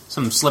 something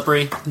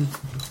slippery,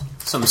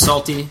 something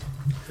salty?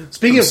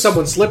 Speaking of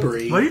someone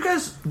slippery, What do you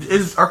guys...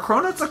 Are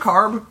cronuts a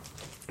carb?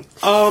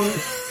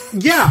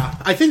 yeah,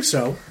 I think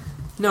so.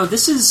 No,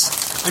 this is.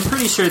 I'm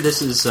pretty sure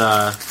this is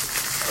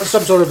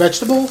Some sort of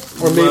vegetable,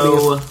 or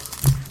maybe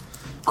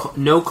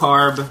no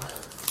carb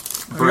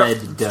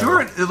bread dough.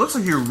 Stuart, it looks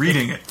like you're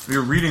reading it.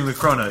 You're reading the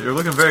cronut. You're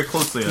looking very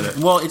closely at it.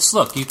 Well, it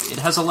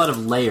has a lot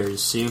of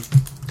layers. See,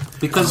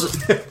 because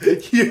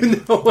you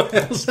know what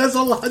else has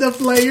a lot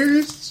of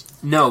layers?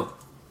 no,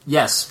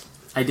 yes,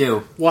 I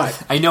do. What?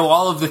 I know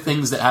all of the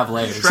things that have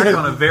layers. Shrek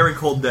on a very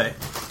cold day.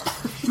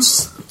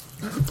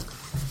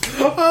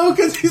 Oh,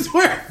 because he's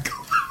wearing.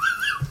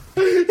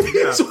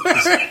 He's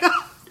wearing.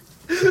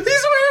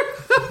 He's wearing.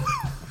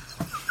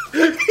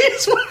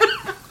 He's wearing.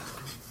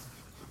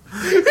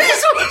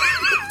 He's wearing.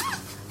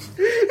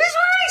 He's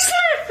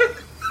wearing.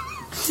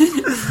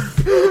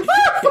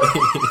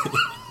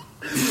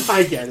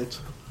 I get it.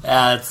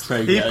 That's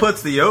very He good.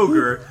 puts the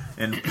ogre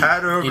in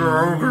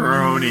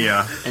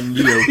Patagonia. and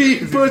you. He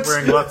puts.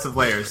 Wearing lots of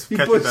layers. He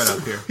Catching puts, that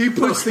up here. he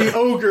puts the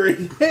ogre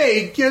in.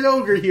 Hey, get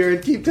ogre here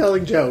and keep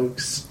telling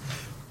jokes.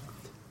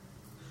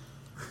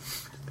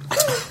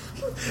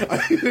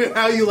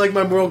 How you like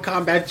my Mortal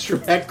Kombat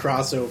Shrek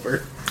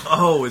crossover?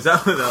 Oh, is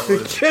that what that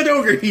was? Get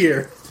ogre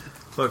here.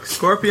 Look,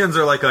 scorpions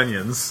are like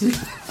onions.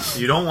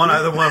 You don't want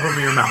either one of them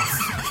in your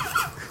mouth.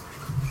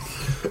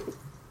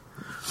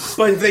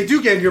 But if they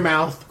do get in your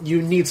mouth,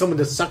 you need someone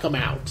to suck them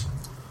out.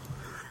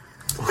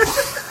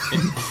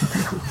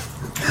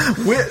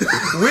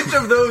 Which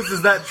of those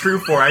is that true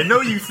for? I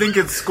know you think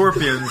it's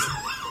scorpions.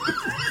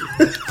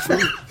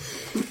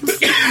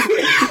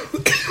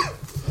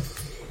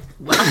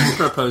 How do you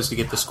propose to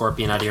get the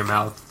scorpion out of your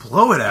mouth?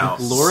 Blow it out.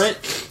 Lure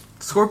it?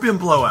 Scorpion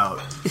blowout.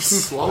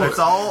 That's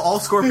all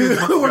scorpions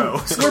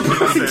must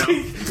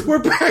go. We're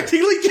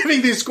practically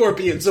giving these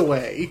scorpions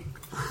away.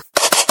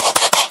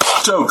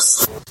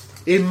 Jokes.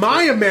 In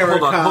my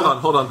America...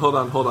 Hold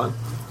on.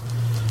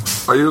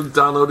 Are you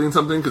downloading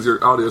something? Because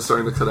your audio is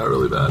starting to cut out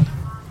really bad.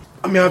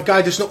 I mean, I've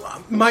got just no...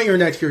 My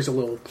internet here is a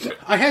little...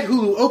 I had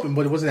Hulu open,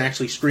 but it wasn't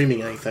actually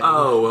streaming anything.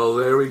 Oh, well,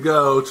 there we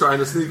go. Trying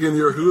to sneak in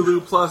your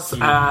Hulu Plus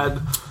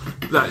ad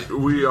that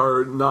we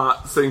are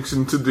not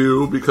sanctioned to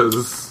do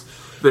because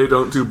they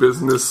don't do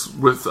business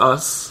with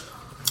us.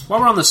 While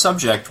we're on the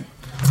subject,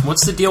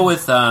 what's the deal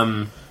with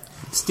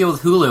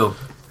Hulu?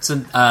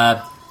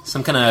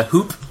 Some kind of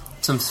hoop?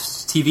 Some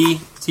TV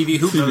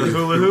hoop? The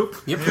hula hoop?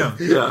 Yep.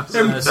 Yeah,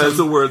 that's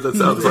a word that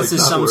sounds like This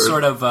is that some word.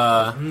 sort of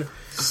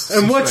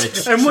and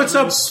what's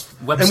up?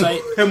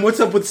 website? And what's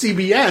up with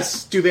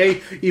CBS? Do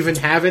they even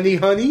have any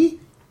honey?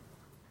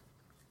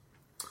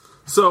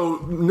 So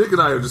Nick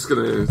and I are just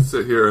going to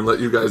sit here and let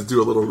you guys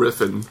do a little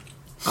riffing.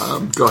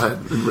 Go ahead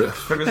and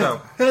riff. Check this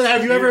out.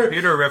 Have you ever?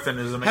 Peter Riffin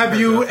is a main Have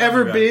you character.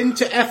 ever been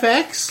to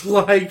FX?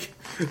 Like,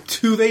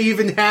 do they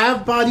even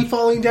have body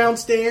falling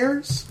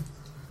downstairs?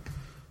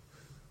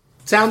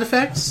 Sound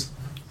effects?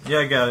 Yeah,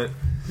 I got it.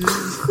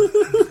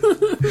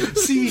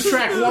 See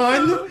track 1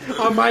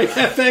 on my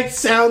FX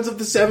sounds of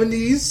the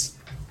 70s.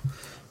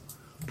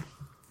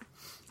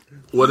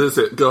 What is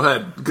it? Go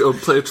ahead. Go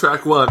play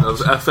track 1 of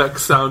FX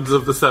Sounds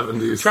of the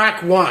 70s.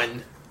 Track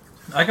 1.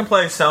 I can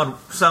play sound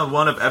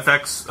 1 of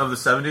FX of the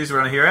 70s. We're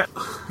gonna hear it.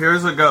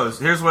 Here's what goes.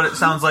 Here's what it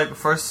sounds like.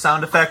 First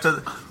sound effect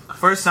of the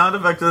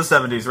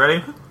 70s.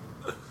 Ready?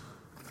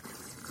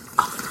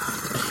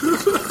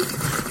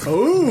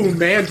 Oh,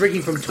 man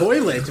drinking from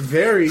toilet.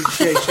 Very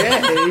shay.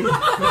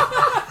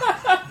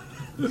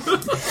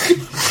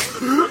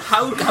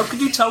 How could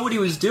you tell what he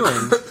was doing?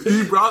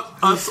 He brought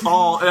us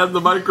all and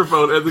the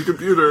microphone and the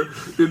computer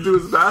into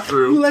his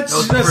bathroom. Let's That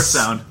was the first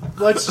sound.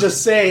 Let's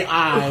just say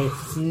I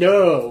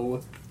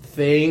know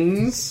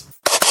things.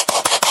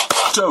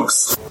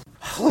 Jokes.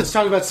 Let's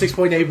talk about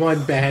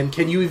 6.81, Ben.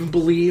 Can you even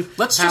believe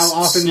Let's how just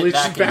often sit Lich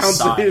back and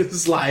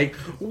bounces? Like,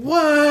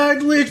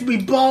 what? Lich be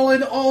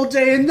balling all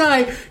day and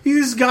night.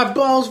 He's got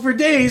balls for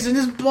days, and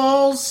his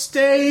balls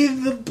stay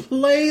the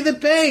play that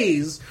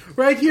pays.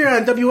 Right here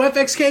on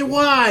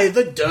WFXKY,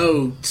 the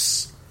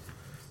Dotes.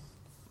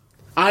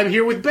 I'm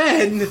here with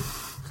Ben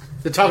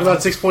to talk about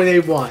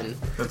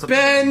 6.81.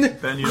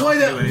 Ben, you don't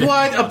do anything.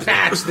 what a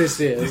patch this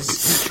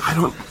is. I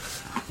don't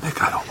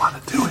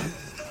want to do it.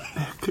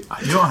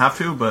 You don't have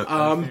to, but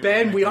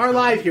Ben, we are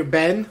live here,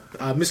 Ben.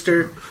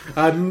 Mr.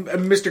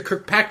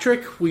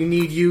 Kirkpatrick, we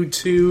need you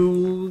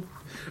to...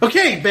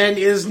 Okay, Ben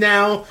is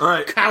now All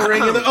right.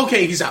 cowering in the...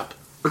 Okay, he's up.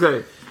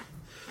 Okay.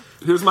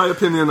 Here's my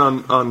opinion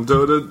on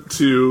Dota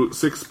 2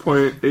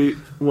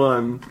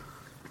 6.81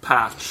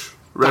 patch.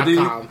 Ready?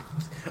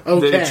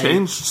 Okay. They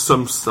changed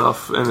some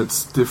stuff and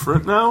it's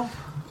different now.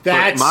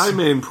 But my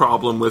main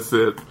problem with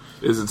it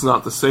is it's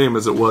not the same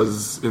as it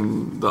was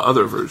in the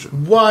other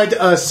version. What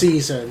a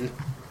season.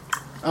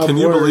 Can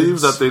you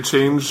believe that they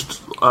changed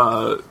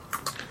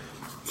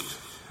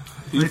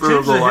They changed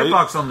the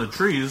hitbox on the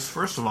trees,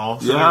 first of all,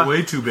 so they're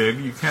way too big.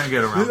 You can't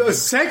get around them.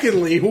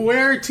 Secondly,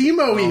 where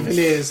Teemo even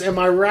is. Am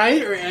I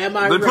right or am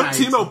I right? They put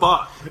Teemo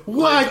bot.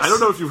 What? I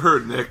don't know if you've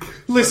heard, Nick.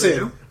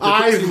 Listen, They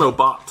put Teemo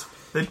bot.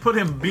 They put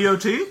him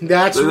BOT?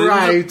 That's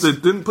right. They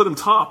didn't put him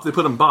top, they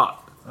put him bot.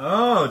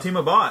 Oh,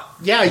 Teemo bot.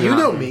 Yeah, you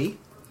know me.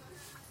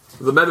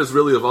 The meta's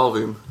really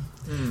evolving.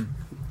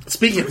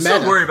 Speaking of I'm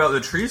meta, so worried about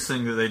the trees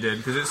thing that they did,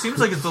 because it seems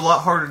like it's a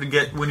lot harder to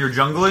get when you're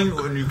jungling,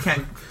 when you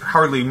can't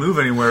hardly move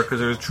anywhere because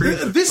there's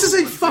trees. this is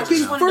a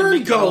fucking wanted to fern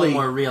make it a little gully.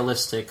 more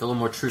realistic, a little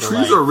more true to life.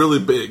 Trees are really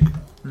big.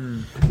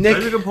 That's a Nick,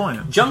 good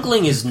point.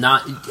 Jungling is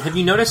not... Have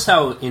you noticed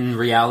how, in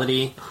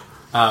reality,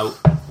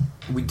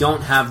 we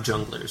don't have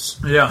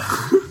junglers? Yeah.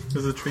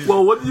 The trees.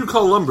 Well, what do you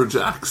call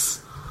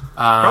lumberjacks?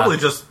 Probably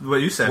just what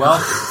you said. Well,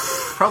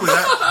 probably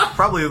that.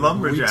 Probably we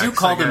lumberjacks. do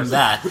call them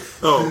that.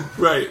 Oh,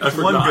 right, I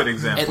forgot. One good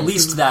example. At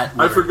least that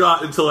I word.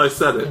 forgot until I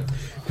said it.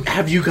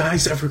 have you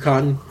guys ever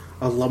gotten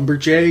a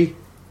lumberjay?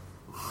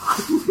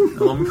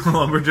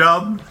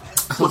 Lumberjob.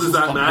 What is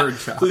that, Matt?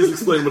 Lumberjack. Please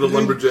explain what a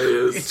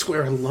lumberjay is. It's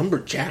where a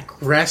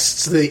lumberjack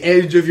rests the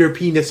edge of your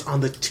penis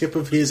on the tip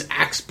of his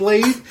axe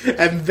blade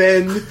and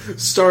then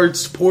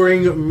starts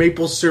pouring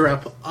maple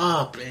syrup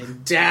up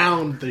and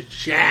down the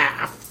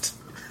shaft.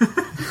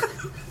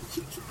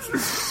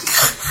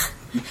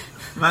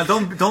 Matt,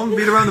 don't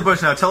beat around the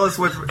bush now. Tell us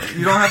what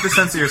you don't have to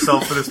censor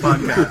yourself for this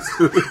podcast.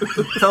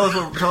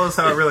 Tell us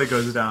how it really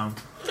goes down.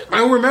 I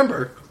don't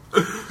remember.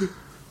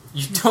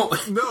 You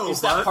don't... No,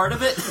 is that but- part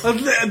of it?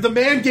 The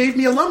man gave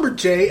me a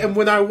lumberjay, and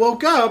when I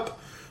woke up,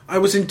 I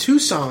was in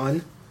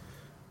Tucson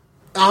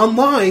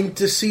online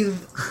to see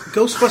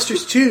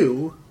Ghostbusters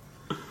 2.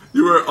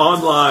 You were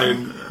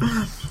online,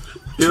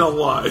 in a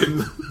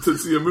line, to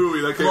see a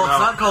movie that came Well, it's out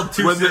not called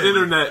Too when the Soon.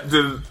 internet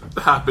didn't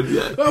happen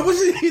yet. I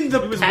wasn't in the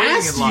He was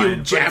past, waiting in line. you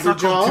But it's not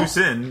called jabberjaw.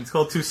 Tucson. It's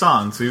called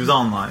Tucson, so he was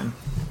online.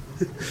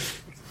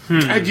 Do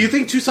you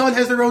think Tucson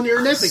has their own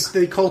internet?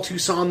 They call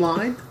Tucson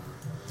line?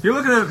 You're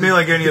looking at me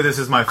like any of this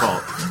is my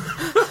fault.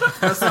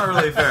 That's not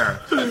really fair.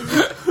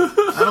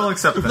 I don't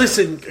accept that.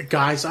 Listen,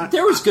 guys,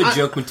 There was good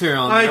joke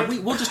material on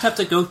there. We'll just have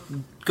to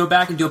go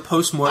back and do a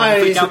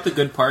post-mortem, pick out the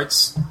good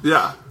parts.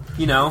 Yeah.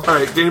 You know?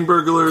 Alright, Game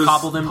Burglars.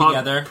 Cobble them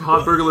together.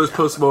 Podburglars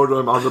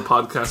postmortem on the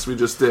podcast we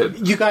just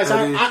did. you guys,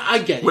 Eddie- I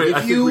get it. Wait, If I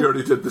think we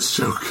already did this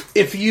joke.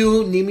 If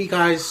you need me,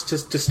 guys, to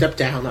step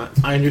down,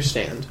 I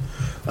understand.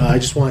 I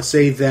just want to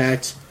say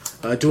that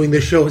doing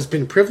this show has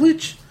been a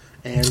privilege,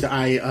 and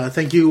I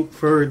thank you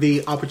for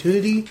the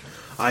opportunity.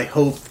 I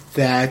hope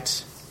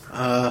that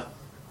the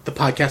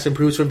podcast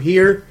improves from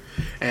here,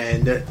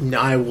 and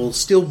I will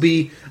still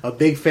be a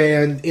big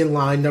fan, in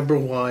line number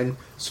one,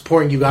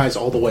 supporting you guys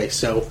all the way.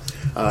 So,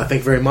 thank you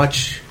very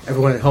much,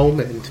 everyone at home,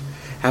 and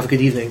have a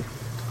good evening.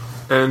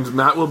 And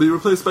Matt will be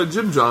replaced by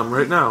Jim John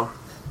right now.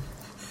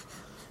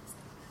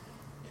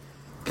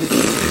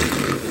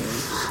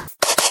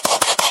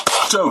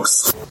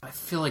 Jokes. I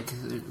feel like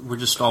we're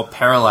just all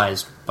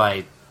paralyzed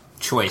by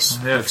choice.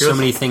 Yeah, it There's so feels-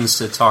 many things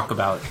to talk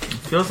about.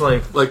 Feels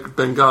like Like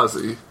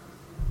Benghazi.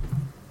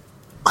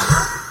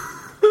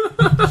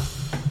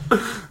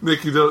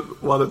 Nick, you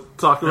don't want to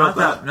talk about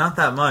that? not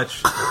that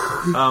much.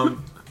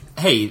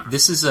 Hey,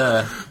 this is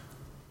a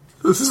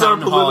This is our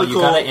town hall. You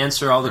political... gotta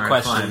answer all the All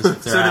right, questions. fine.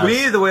 If they're So to asked.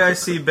 me, the way I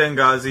see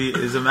Benghazi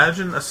is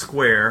imagine a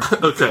square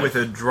Okay. with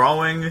a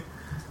drawing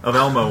of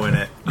Elmo in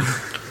it,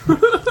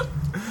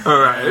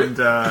 Alright.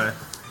 and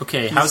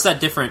Okay, how's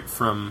that different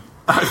from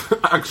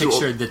Actual.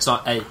 picture that's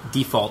on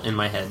default in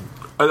my head?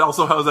 And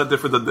also, how is that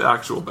different than the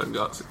actual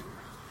Benghazi?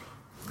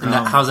 And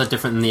how's that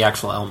different than the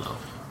actual Elmo?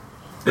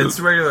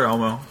 it's regular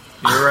Elmo.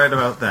 You're right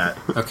about that.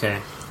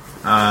 Okay.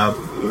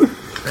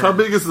 How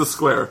big is the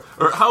square?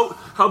 Or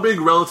how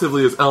big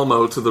relatively is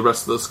Elmo to the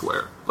rest of the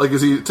square? Like,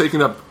 is he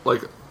taking up,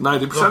 like,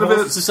 90% of Is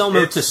it? this Elmo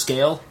It's- to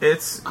scale?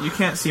 It's you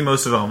can't see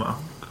most of Elmo.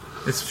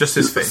 It's just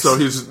his face. So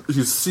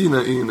he's seen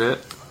it in it.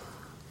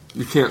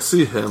 You can't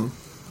see him.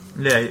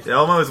 Yeah,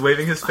 Elmo is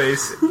waving his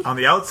face on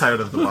the outside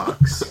of the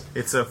box.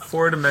 It's a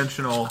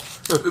 4-dimensional.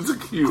 It's a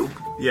cube.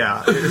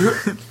 Yeah,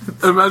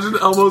 Imagine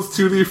Elmo's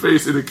 2D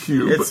face in a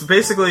cube. it's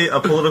basically a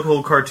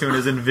political cartoon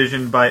as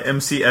envisioned by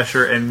MC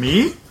Escher and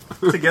me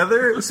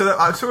together. So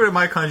that, sort of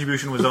my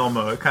contribution was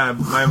Elmo. It kind of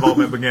my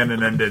involvement began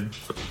and ended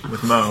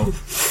with Mo.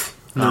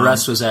 And the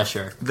rest was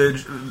Escher.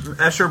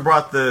 Escher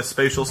brought the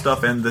spatial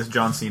stuff and the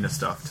John Cena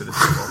stuff to the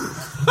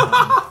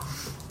table.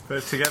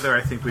 But together,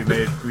 I think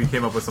we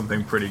came up with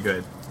something pretty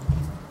good.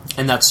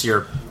 And that's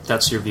your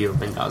view of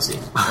Benghazi.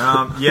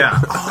 Yeah.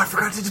 Oh, I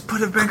forgot to just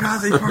put a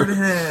Benghazi part in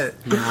it.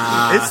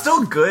 It's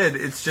still good.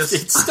 It's just.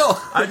 It's still.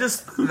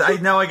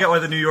 Now I get why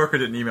the New Yorker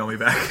didn't email me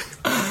back.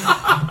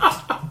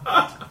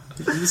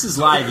 This is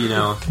live, you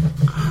know.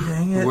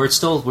 Dang Dang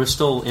it. We're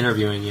still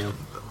interviewing you.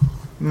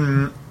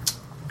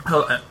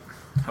 Hello?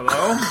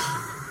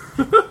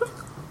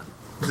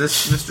 Is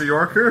this Mr.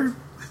 Yorker?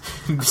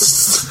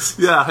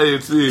 Yeah, hey,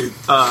 it's me,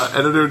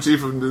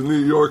 editor-in-chief of the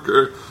New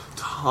Yorker,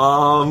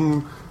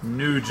 Tom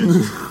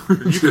Nugent.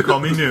 You can call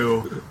me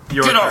New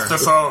Yorker. Get off the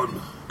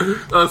phone!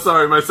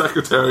 Sorry, my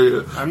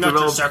secretary. I'm not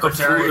your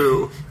secretary.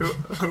 Who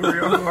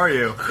are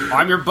you?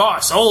 I'm your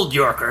boss, Old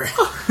Yorker.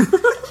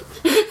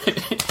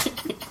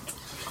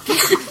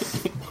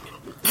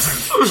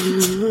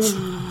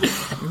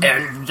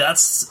 And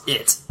that's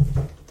it.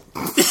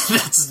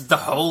 That's the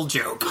whole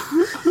joke.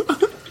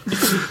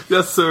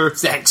 Yes, sir.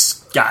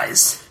 Thanks,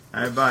 guys.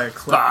 Bye.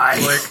 Bye.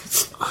 Click.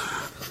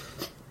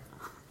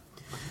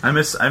 I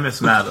miss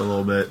Matt a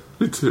little bit.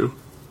 Me too.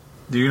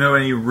 Do you know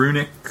any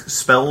runic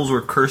spells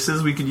or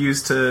curses we could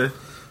use to...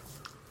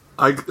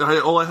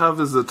 All I have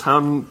is a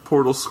town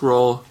portal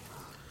scroll,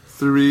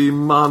 3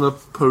 mana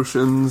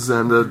potions,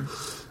 and a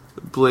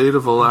blade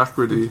of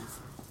alacrity.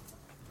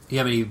 You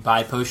have any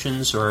bi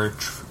potions or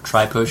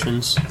tri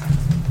potions?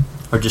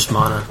 Or just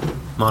mono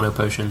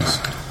potions?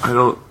 I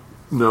don't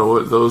know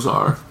what those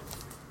are.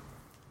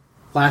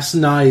 Last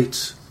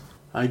night,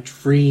 I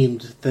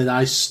dreamed that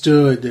I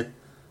stood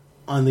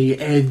on the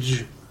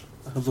edge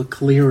of a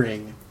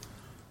clearing.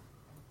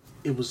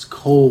 It was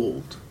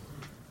cold.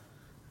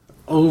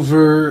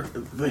 Over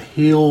the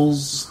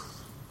hills,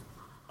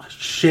 a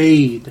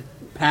shade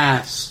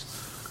passed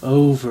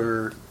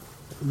over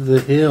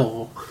the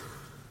hill.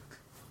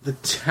 The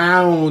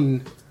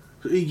town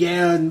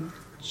began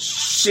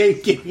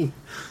shaking.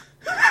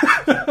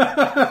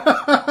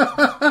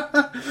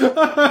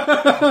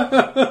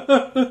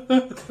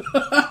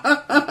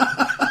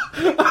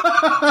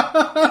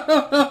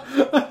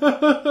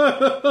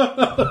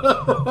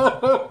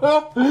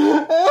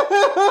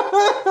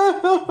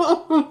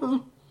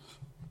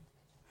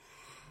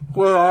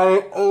 When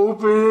I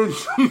opened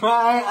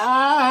my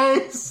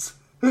eyes,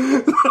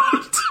 the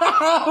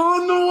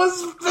town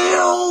was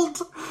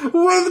filled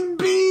with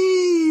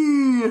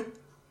bees.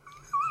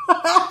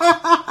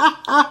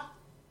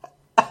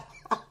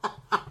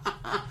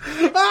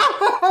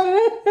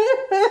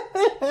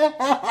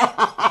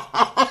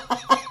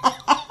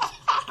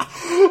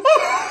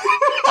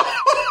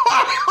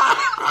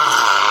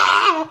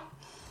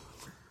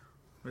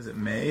 Was it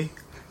May?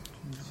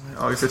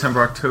 August,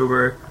 September,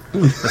 October.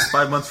 That's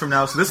 5 months from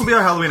now. So this will be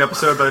our Halloween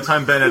episode. By the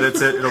time Ben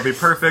edits it, it'll be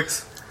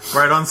perfect.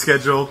 Right on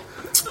schedule.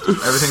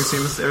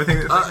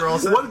 Everything we're all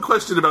set. One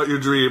question about your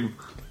dream.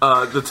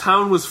 The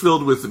town was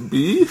filled with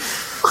bee?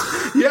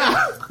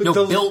 Yeah. No,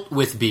 built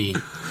with B.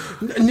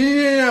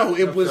 No.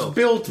 It was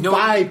built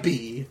by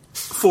bee.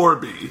 For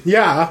bee.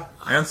 Yeah.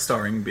 And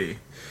starring B.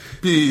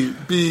 B.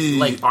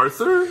 Like-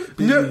 Arthur?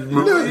 B.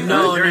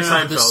 No. Jerry The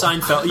Seinfeld.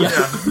 Seinfeld. Yeah.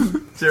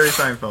 Jerry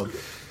Seinfeld.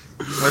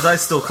 As I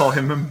still call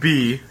him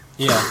B.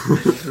 Yeah.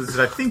 Which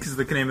I think is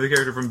the name of the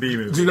character from B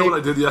movie. Do you know what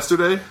I did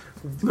yesterday?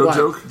 No What?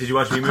 joke. Did you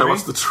watch B movie? I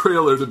watched the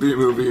trailer to B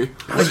movie,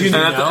 and you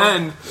at know? the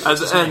end,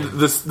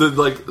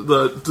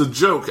 the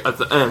joke at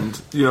the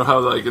end. You know how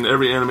like in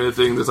every animated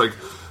thing, there's like,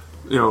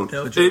 you know,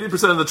 No joke.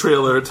 80% of the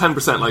trailer,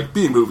 10% like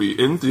B movie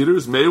in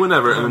theaters, May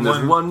whenever, and then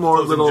there's one more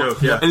closing little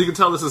joke, yeah. and you can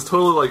tell this is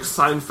totally like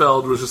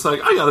Seinfeld was just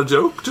like, I got a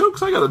joke,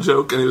 I got a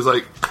joke, and he's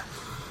like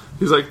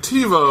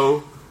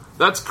TiVo.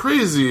 That's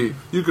crazy.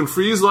 You can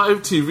freeze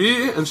live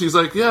TV? And she's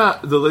like, yeah.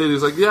 The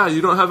lady's like, yeah, you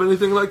don't have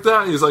anything like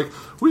that? And he's like,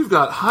 we've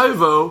got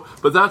Hivo,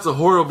 but that's a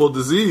horrible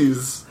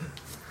disease.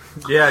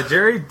 Yeah,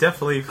 Jerry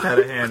definitely had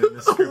a hand in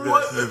the script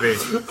of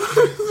this movie.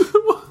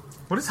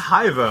 What is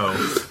Hivo?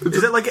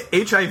 Is it like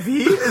HIV?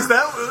 Is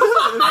that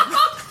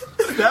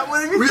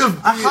what it means? We have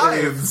a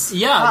hive.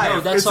 Yeah, no,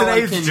 Hive. that's It's all an I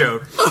AIDS can...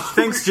 joke.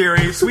 Thanks,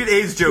 Jerry. Sweet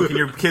AIDS joke in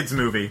your kids'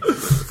 movie.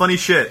 Funny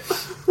shit.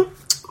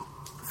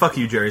 Fuck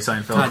you, Jerry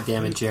Seinfeld. God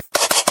damn it, Jerry.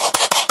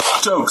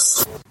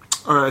 Jokes.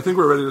 All right, I think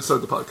we're ready to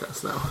start the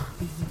podcast now.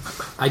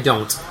 I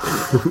don't.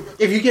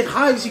 If you get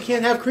hives, you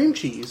can't have cream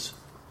cheese.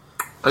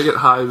 I get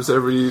hives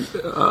every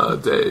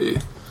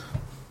day.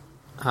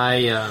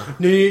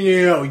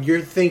 No.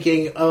 You're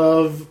thinking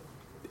of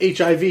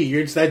HIV.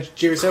 It's that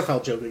Jerry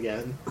Seinfeld joke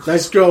again.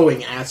 Nice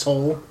going,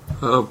 asshole.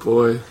 Oh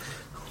boy,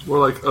 more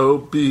like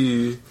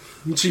OB.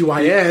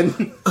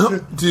 GYN.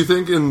 Do you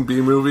think in B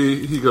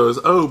movie he goes,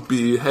 "Oh,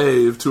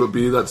 behave" to a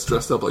bee that's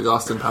dressed up like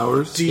Austin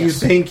Powers? Do you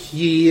think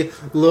he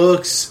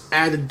looks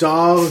at a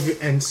dog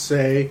and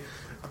say,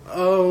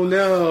 "Oh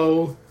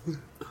no,"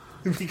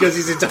 because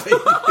he's a tiny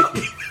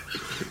bee?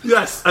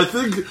 Yes, I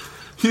think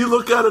he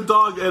look at a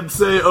dog and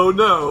say, "Oh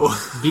no,"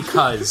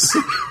 Because.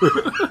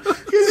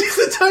 Because he's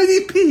a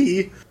tiny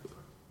bee.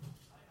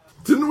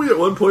 Didn't we at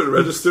one point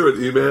register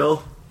an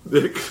email,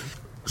 Nick?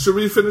 Should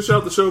we finish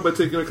out the show by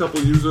taking a couple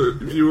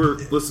viewer,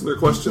 listener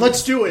questions?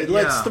 Let's do it.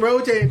 Let's Yeah. throw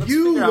it in.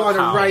 You figure out want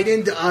to how. write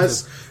into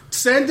us.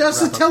 Send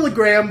us a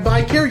telegram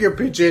by carrier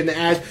pigeon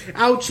at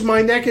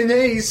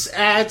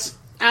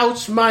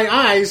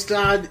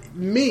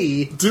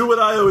ouchmyneckandAce@ouchmyeyes.me. Do what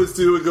I always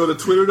do and go to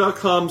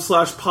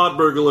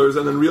twitter.com/podburglars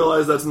and then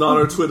realize that's not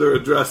our Twitter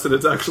address and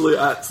it's actually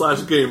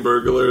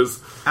 @/gameburglars.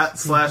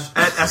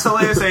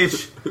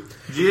 @SLASH.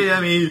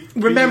 GAME.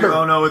 Remember-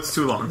 Oh no, it's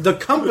too long. The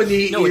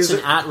company No, is... it's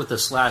an at with a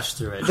slash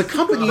through it. the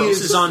company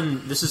This is...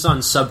 is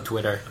on sub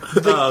Twitter.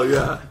 Oh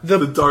yeah,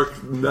 the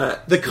dark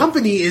net. The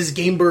company is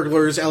Game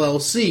Burglars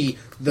LLC.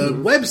 The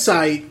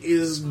website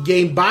is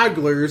Game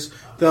Bogglers.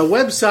 The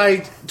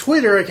website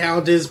Twitter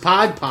account is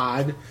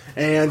PodPod.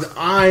 And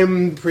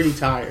I'm pretty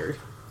tired.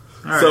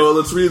 So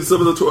let's read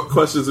some of the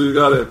questions we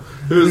got in.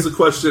 Here's a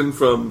question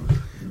from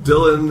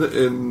Dylan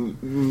in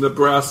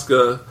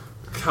Nebraska,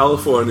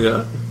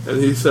 California, and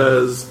he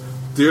says,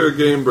 "Dear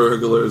Game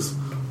Burglars,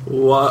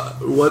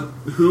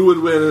 who would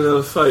win in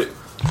a fight?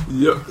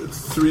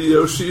 3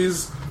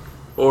 Yoshis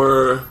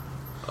or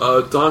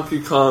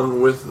Donkey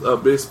Kong with a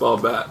baseball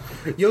bat?"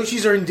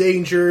 Yoshis are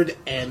endangered,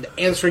 and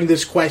answering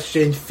this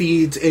question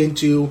feeds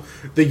into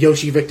the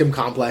Yoshi victim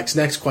complex.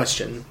 Next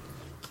question.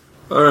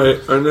 All right,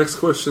 our next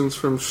question's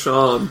from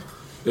Sean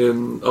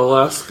in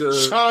Alaska.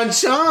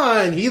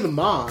 Sean, he the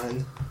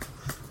mon.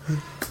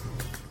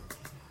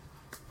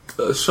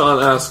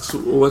 Sean asks,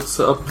 "What's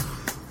up,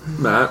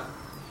 Matt?"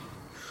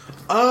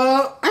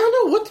 I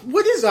don't know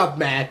what is up,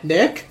 Matt.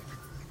 Nick.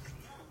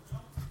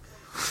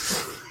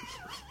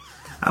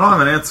 I don't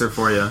have an answer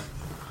for you.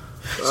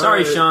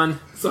 Sorry, right. Sean.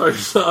 Sorry,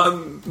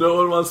 Sean. No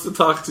one wants to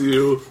talk to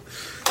you.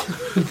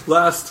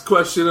 Last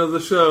question of the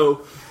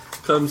show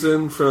comes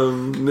in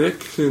from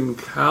Nick in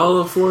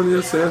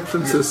California, San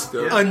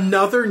Francisco.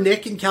 Another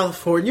Nick in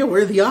California. What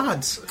are the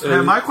odds?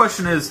 And my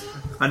question is,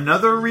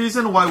 another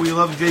reason why we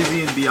love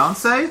Jay-Z and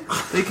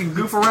Beyonce? They can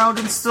goof around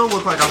and still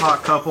look like a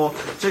hot couple.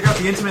 Check out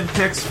the intimate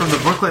pics from the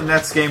Brooklyn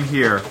Nets game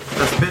here.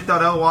 That's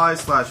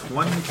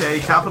bit.ly/1K,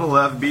 capital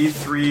F,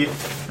 B3,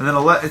 and then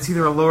it's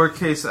either a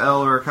lowercase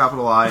L or a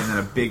capital I, and then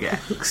a big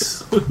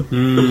X. All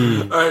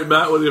right,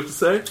 Matt, what do you have to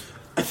say?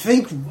 I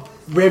think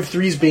Rev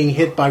 3 is being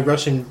hit by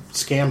Russian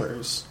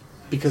scammers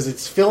because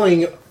it's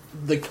filling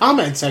the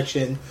comment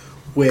section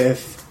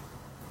with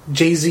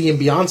Jay-Z and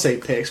Beyonce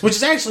pics, which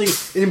is actually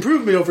an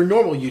improvement over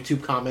normal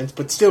YouTube comments,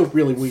 but still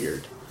really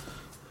weird.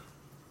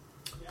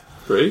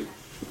 Great.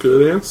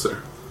 Good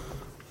answer.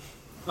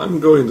 I'm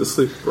going to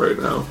sleep right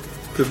now.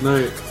 Good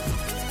night.